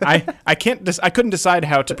 I couldn't decide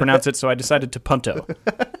how to pronounce it, so I decided to punto.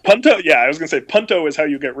 Punto? Yeah, I was going to say punto is how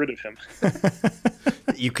you get rid of him.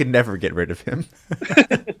 You can never get rid of him.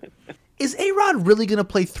 Is A-Rod really going to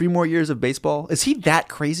play 3 more years of baseball? Is he that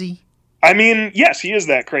crazy? I mean, yes, he is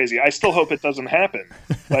that crazy. I still hope it doesn't happen.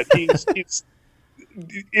 But he's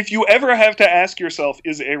if you ever have to ask yourself,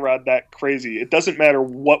 is A-Rod that crazy? It doesn't matter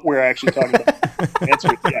what we're actually talking about. The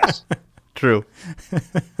answer is yes. True.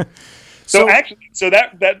 So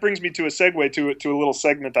that brings me to a segue to a little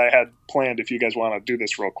segment I had planned. If you guys want to do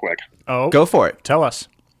this real quick. Oh, Go for it. Tell us.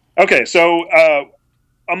 Okay, so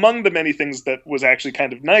among the many things that was actually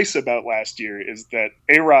kind of nice about last year is that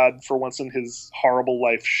A-Rod, for once in his horrible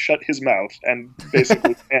life, shut his mouth and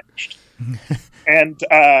basically vanished. And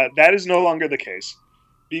that is no longer the case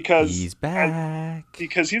because He's back.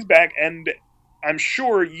 Because he's back, and I'm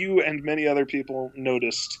sure you and many other people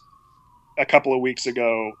noticed a couple of weeks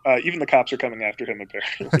ago. Even the cops are coming after him,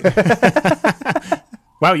 apparently.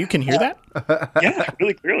 Wow, you can hear that? Yeah,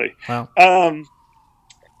 really clearly. Wow.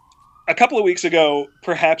 A couple of weeks ago,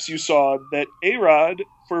 perhaps you saw that A-Rod,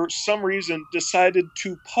 for some reason, decided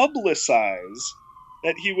to publicize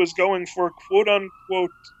that he was going for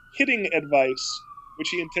quote-unquote hitting advice, which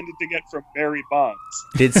he intended to get from Barry Bonds.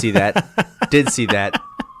 Did see that.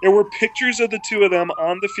 There were pictures of the two of them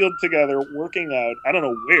on the field together working out. I don't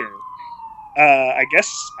know where. I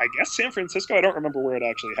guess San Francisco. I don't remember where it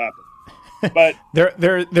actually happened. But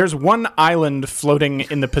there's one island floating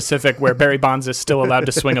in the Pacific where Barry Bonds is still allowed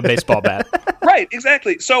to swing a baseball bat. Right,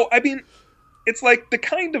 exactly. So, I mean, it's like the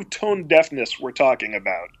kind of tone deafness we're talking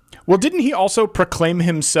about. Well, didn't he also proclaim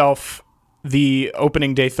himself the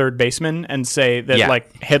opening day third baseman and say that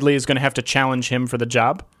like Headley is going to have to challenge him for the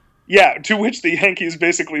job? Yeah, to which the Yankees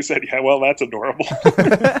basically said, "Yeah, well, that's adorable."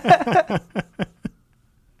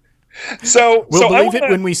 We'll believe it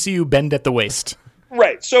when we see you bend at the waist.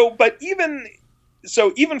 Right. So, but even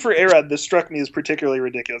for A-Rod, this struck me as particularly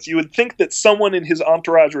ridiculous. You would think that someone in his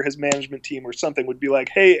entourage or his management team or something would be like,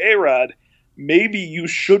 "Hey, A-Rod, maybe you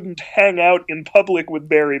shouldn't hang out in public with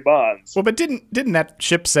Barry Bonds." Well, but didn't that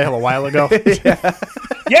ship sail a while ago?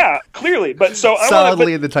 Yeah, clearly. But so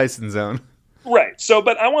solidly in the Tyson zone. Right. So,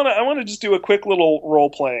 but I want to just do a quick little role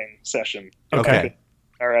playing session. Okay.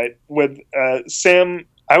 All right. With Sam,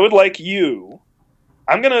 I would like you.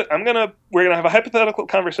 We're gonna have a hypothetical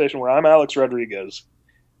conversation where I'm Alex Rodriguez,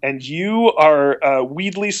 and you are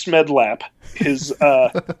Weedley Smedlap,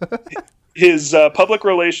 his public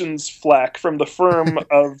relations flack from the firm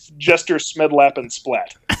of Jester Smedlap and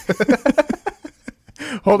Splat.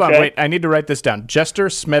 Hold on, wait. I need to write this down. Jester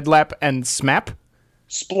Smedlap and Smap.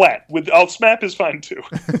 Splat with Smap is fine too.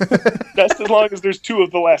 Just as long as there's 2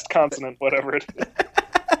 of the last consonant, whatever it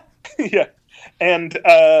is. Yeah. And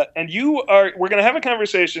we're going to have a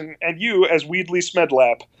conversation, and you, as Weedley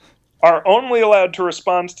Smedlap, are only allowed to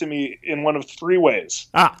respond to me in one of 3 ways.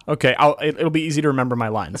 Ah, okay. It'll be easy to remember my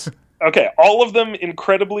lines. Okay, all of them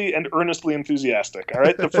incredibly and earnestly enthusiastic. All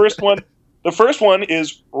right, the first one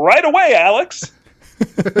is right away, Alex.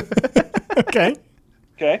 Okay.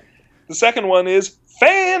 Okay. The second one is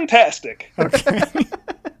fantastic. Okay.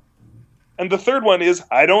 And the third one is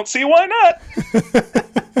I don't see why not.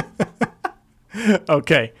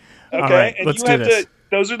 Okay. All Okay. right, And let's you do have this.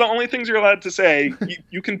 those are the only things you're allowed to say.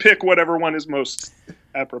 You can pick whatever one is most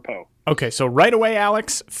apropos. Okay, so right away,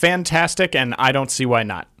 Alex, fantastic, and I don't see why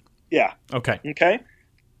not. Yeah. Okay. Okay.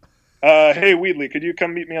 Hey, Weedley, could you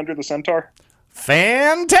come meet me under the Centaur?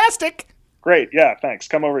 Fantastic. Great. Yeah, thanks.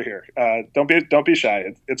 Come over here. Don't be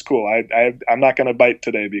shy. It's cool. I'm not going to bite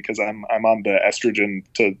today because I'm on the estrogen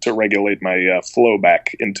to regulate my flow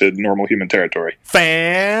back into normal human territory.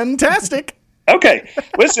 Fantastic. Okay.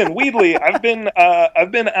 Listen, Weedley, I've been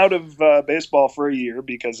out of baseball for a year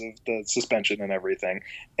because of the suspension and everything,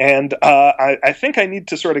 and I think I need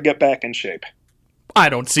to sort of get back in shape. I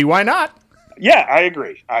don't see why not. Yeah, I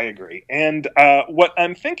agree. And what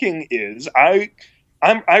I'm thinking is I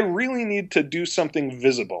really need to do something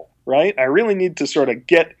visible, right? I really need to sort of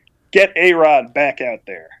get A-Rod back out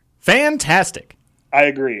there. Fantastic. I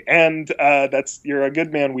agree. And you're a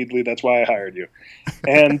good man, Weedley. That's why I hired you.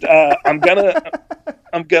 And I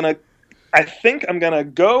think I'm gonna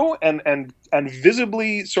go and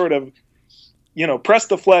visibly sort of, press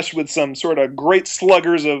the flesh with some sort of great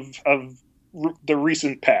sluggers of the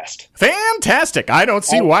recent past. Fantastic. I don't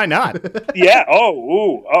see why not. Yeah.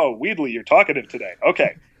 Oh, Weedley, you're talkative today.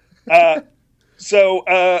 Okay. So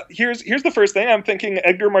here's the first thing. I'm thinking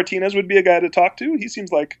Edgar Martinez would be a guy to talk to. He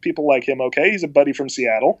seems like people like him. Okay, he's a buddy from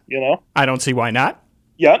Seattle. You know. I don't see why not.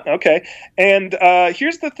 Yeah. Okay. And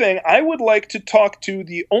here's the thing. I would like to talk to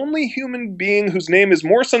the only human being whose name is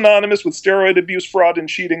more synonymous with steroid abuse, fraud, and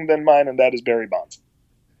cheating than mine, and that is Barry Bonds.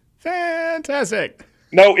 Fantastic.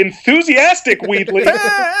 No, enthusiastic, Wheatley.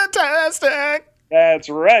 Fantastic. That's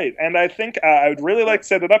right. And I think I would really like to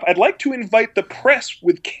set it up. I'd like to invite the press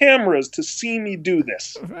with cameras to see me do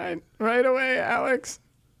this. Right away, Alex.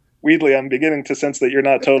 Wheatley, I'm beginning to sense that you're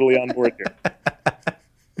not totally on board here.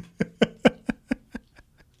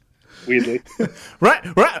 Wheatley. Right.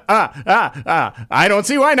 I don't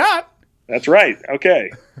see why not. That's right.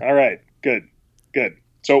 Okay. All right. Good.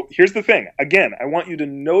 So here's the thing. Again, I want you to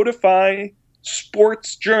notify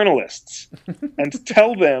sports journalists and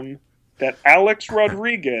tell them that Alex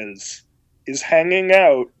Rodriguez is hanging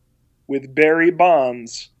out with Barry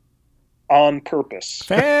Bonds on purpose.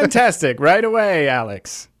 Fantastic. Right away,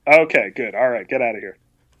 Alex. Okay, good. All right, get out of here.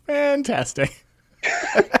 Fantastic.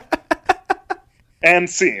 And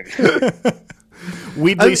scene.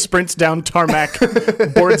 Wheatley sprints down tarmac,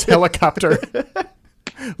 boards helicopter,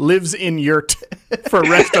 lives in yurt for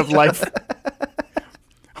rest of life.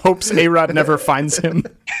 Hopes A-Rod never finds him.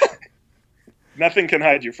 Nothing can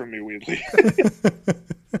hide you from me, Wheatley.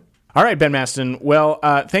 All right, Ben Maston. Well,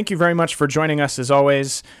 thank you very much for joining us as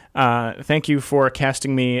always. Thank you for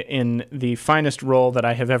casting me in the finest role that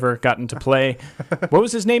I have ever gotten to play. What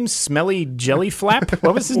was his name? Smelly Jelly Flap?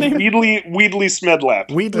 What was his name? Wheatley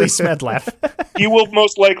Smedlap. Wheatley Smedlap. He will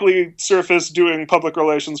most likely surface doing public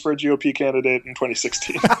relations for a GOP candidate in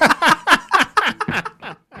 2016.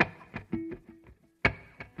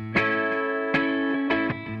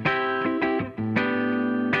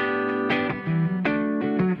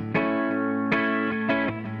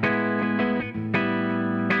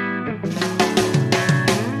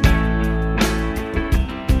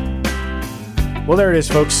 Well, there it is,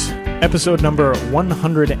 folks. Episode number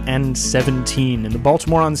 117 in the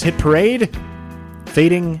Baltimoreans Hit Parade,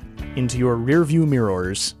 fading into your rearview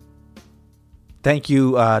mirrors. Thank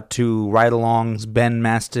you to Ride-Alongs Ben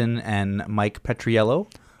Maston and Mike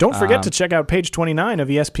Petriello. Don't forget to check out page 29 of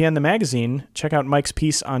ESPN the magazine. Check out Mike's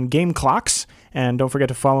piece on game clocks, and don't forget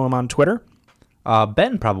to follow him on Twitter.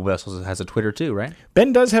 Ben probably also has a Twitter too, right?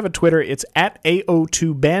 Ben does have a Twitter. It's at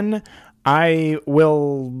AO2Ben. I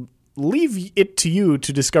will leave it to you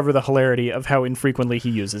to discover the hilarity of how infrequently he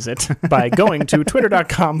uses it by going to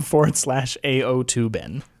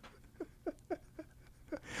twitter.com/AO2Ben.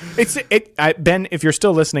 Ben, if you're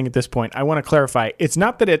still listening at this point, I want to clarify. It's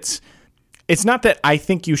not that I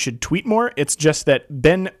think you should tweet more. It's just that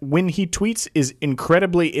Ben, when he tweets, is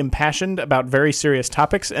incredibly impassioned about very serious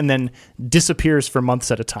topics and then disappears for months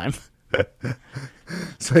at a time.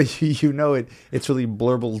 So you know it's really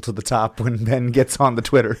blurble to the top when Ben gets on the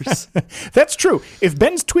Twitters. That's true. If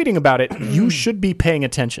Ben's tweeting about it, you should be paying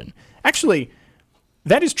attention. Actually,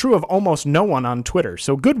 that is true of almost no one on Twitter.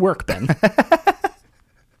 So good work, Ben.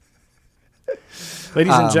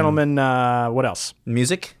 Ladies and gentlemen, what else?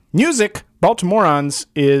 Music? Baltimoreans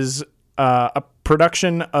is a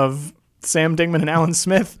production of Sam Dingman and Alan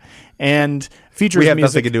Smith, and features We have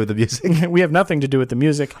music. nothing to do with the music. We have nothing to do with the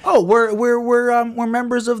music. Oh, we're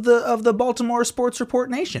members of the Baltimore Sports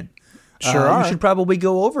Report Nation. Sure are. You should probably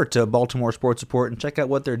go over to Baltimore Sports Report and check out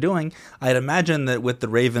what they're doing. I'd imagine that with the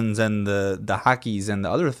Ravens and the Hockeys and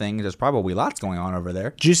the other things, there's probably lots going on over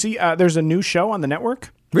there. Did you see there's a new show on the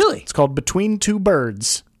network? Really? It's called Between Two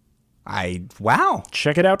Birds. Wow.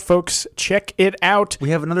 Check it out, folks. Check it out. We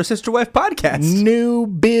have another Sister Wife podcast. New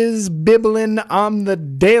biz bibblin' on the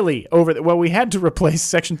daily. We had to replace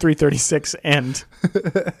Section 336 and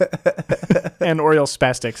Oriole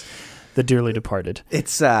Spastics, the dearly departed.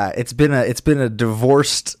 It's been a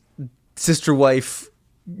divorced Sister Wife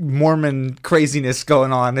Mormon craziness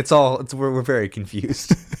going on. We're very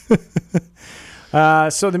confused.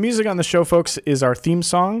 So the music on the show, folks, is our theme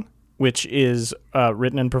song, which is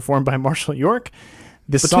written and performed by Marshall York.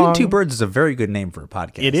 Between Two Birds is a very good name for a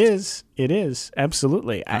podcast. It is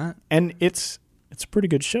absolutely, and it's a pretty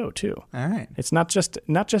good show too. All right, it's not just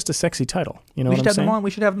a sexy title. You know we what I'm saying? We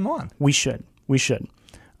should have them on. We should.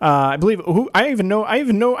 I believe I even know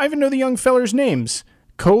the young fellas' names: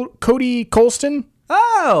 Cody Colston.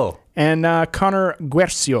 Oh, and Connor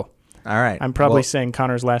Guercio. All right, I'm probably saying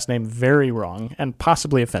Connor's last name very wrong and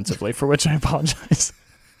possibly offensively, for which I apologize.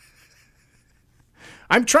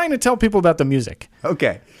 I'm trying to tell people about the music.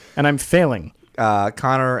 Okay. And I'm failing.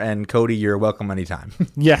 Connor and Cody, you're welcome anytime.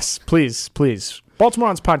 Yes, please.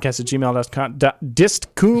 BaltimoreAnsPodcast@gmail.com.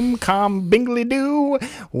 Distcoom com bingly doo.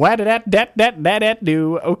 Wadadat dat dat dat dat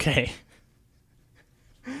do. Okay.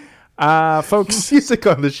 Folks, Music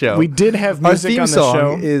on the show. we did have Our music theme on the song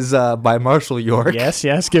show. is by Marshall York.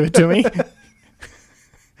 Yes, give it to me.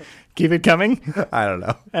 Keep it coming. I don't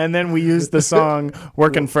know. And then we used the song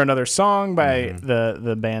Working for Another Song by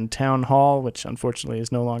the band Town Hall, which unfortunately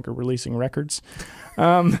is no longer releasing records.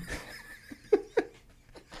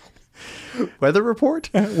 Weather report?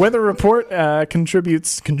 Weather Report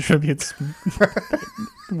contributes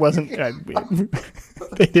wasn't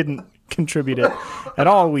they didn't contribute it at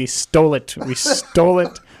all. We stole it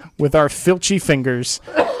with our filchy fingers.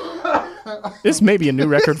 This may be a new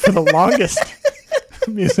record for the longest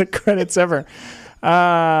music credits ever.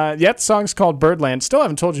 That song's called Birdland. Still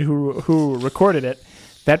haven't told you who recorded it.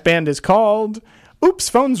 That band is called Oops,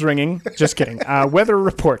 Phone's Ringing. Just kidding. Weather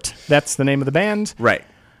Report. That's the name of the band. Right.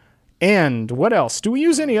 And what else? Do we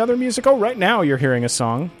use any other music? Oh, right now you're hearing a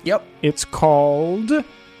song. Yep. It's called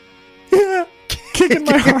Kicking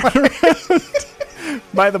My Heart Around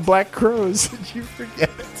by the Black Crowes. Did you forget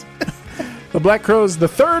it? The Black Crowes, the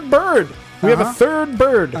third bird. We have a third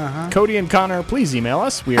bird. Cody and Connor, please email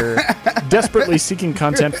us. We're desperately seeking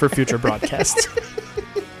content for future broadcasts.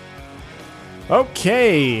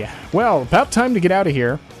 Okay. Well, about time to get out of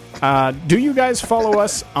here. Do you guys follow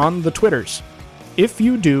us on the Twitters? If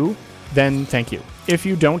you do, then thank you. If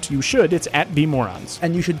you don't, you should. It's at BMorons.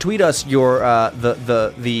 And you should tweet us your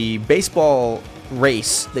the baseball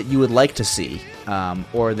race that you would like to see,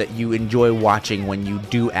 or that you enjoy watching when you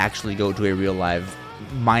do actually go to a real live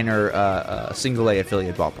minor single A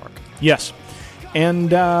affiliate ballpark. Yes.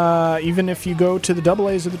 And even if you go to the double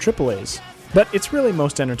A's or the triple A's. But it's really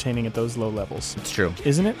most entertaining at those low levels. It's true.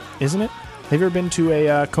 Isn't it? Have you ever been to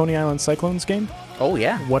a Coney Island Cyclones game? Oh,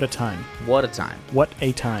 yeah. What a time. What a time. What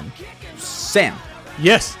a time. Sam.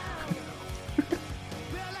 Yes.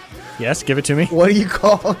 Yes, give it to me. What do you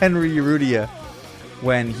call Henry Urrutia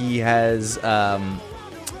when he has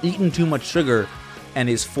eaten too much sugar and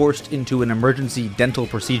is forced into an emergency dental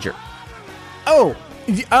procedure? Oh,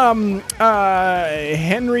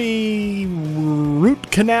 Henry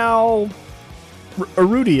Root Canal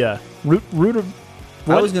Urrutia. Root.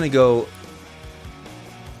 I was going to go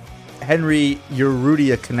Henry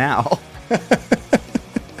Urrutia Canal.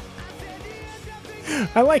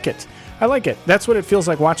 I like it. That's what it feels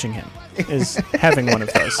like watching him, is having one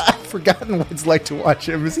of those. I've forgotten what it's like to watch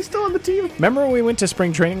him. Is he still on the team? Remember when we went to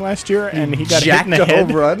spring training last year and he got hit Jacked in the a head?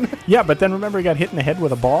 home run? Yeah, but then remember he got hit in the head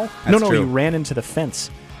with a ball? That's No, true. he ran into the fence.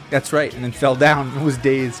 That's right, and then fell down and was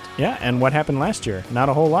dazed. Yeah, and what happened last year? Not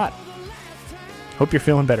a whole lot. Hope you're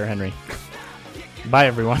feeling better, Henry. Bye,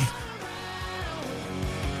 everyone.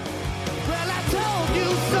 Well, I told you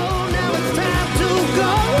so, now it's time to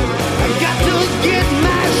go. I got to get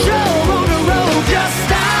my show on the road. Just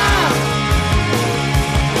stop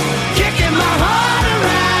kicking my heart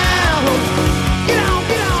around. Get on,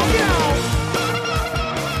 get on, get on.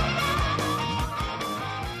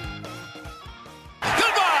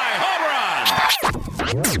 Goodbye, home run.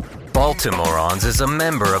 Baltimoreans is a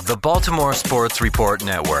member of the Baltimore Sports Report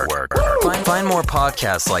Network. Find more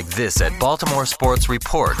podcasts like this at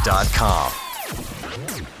baltimoresportsreport.com.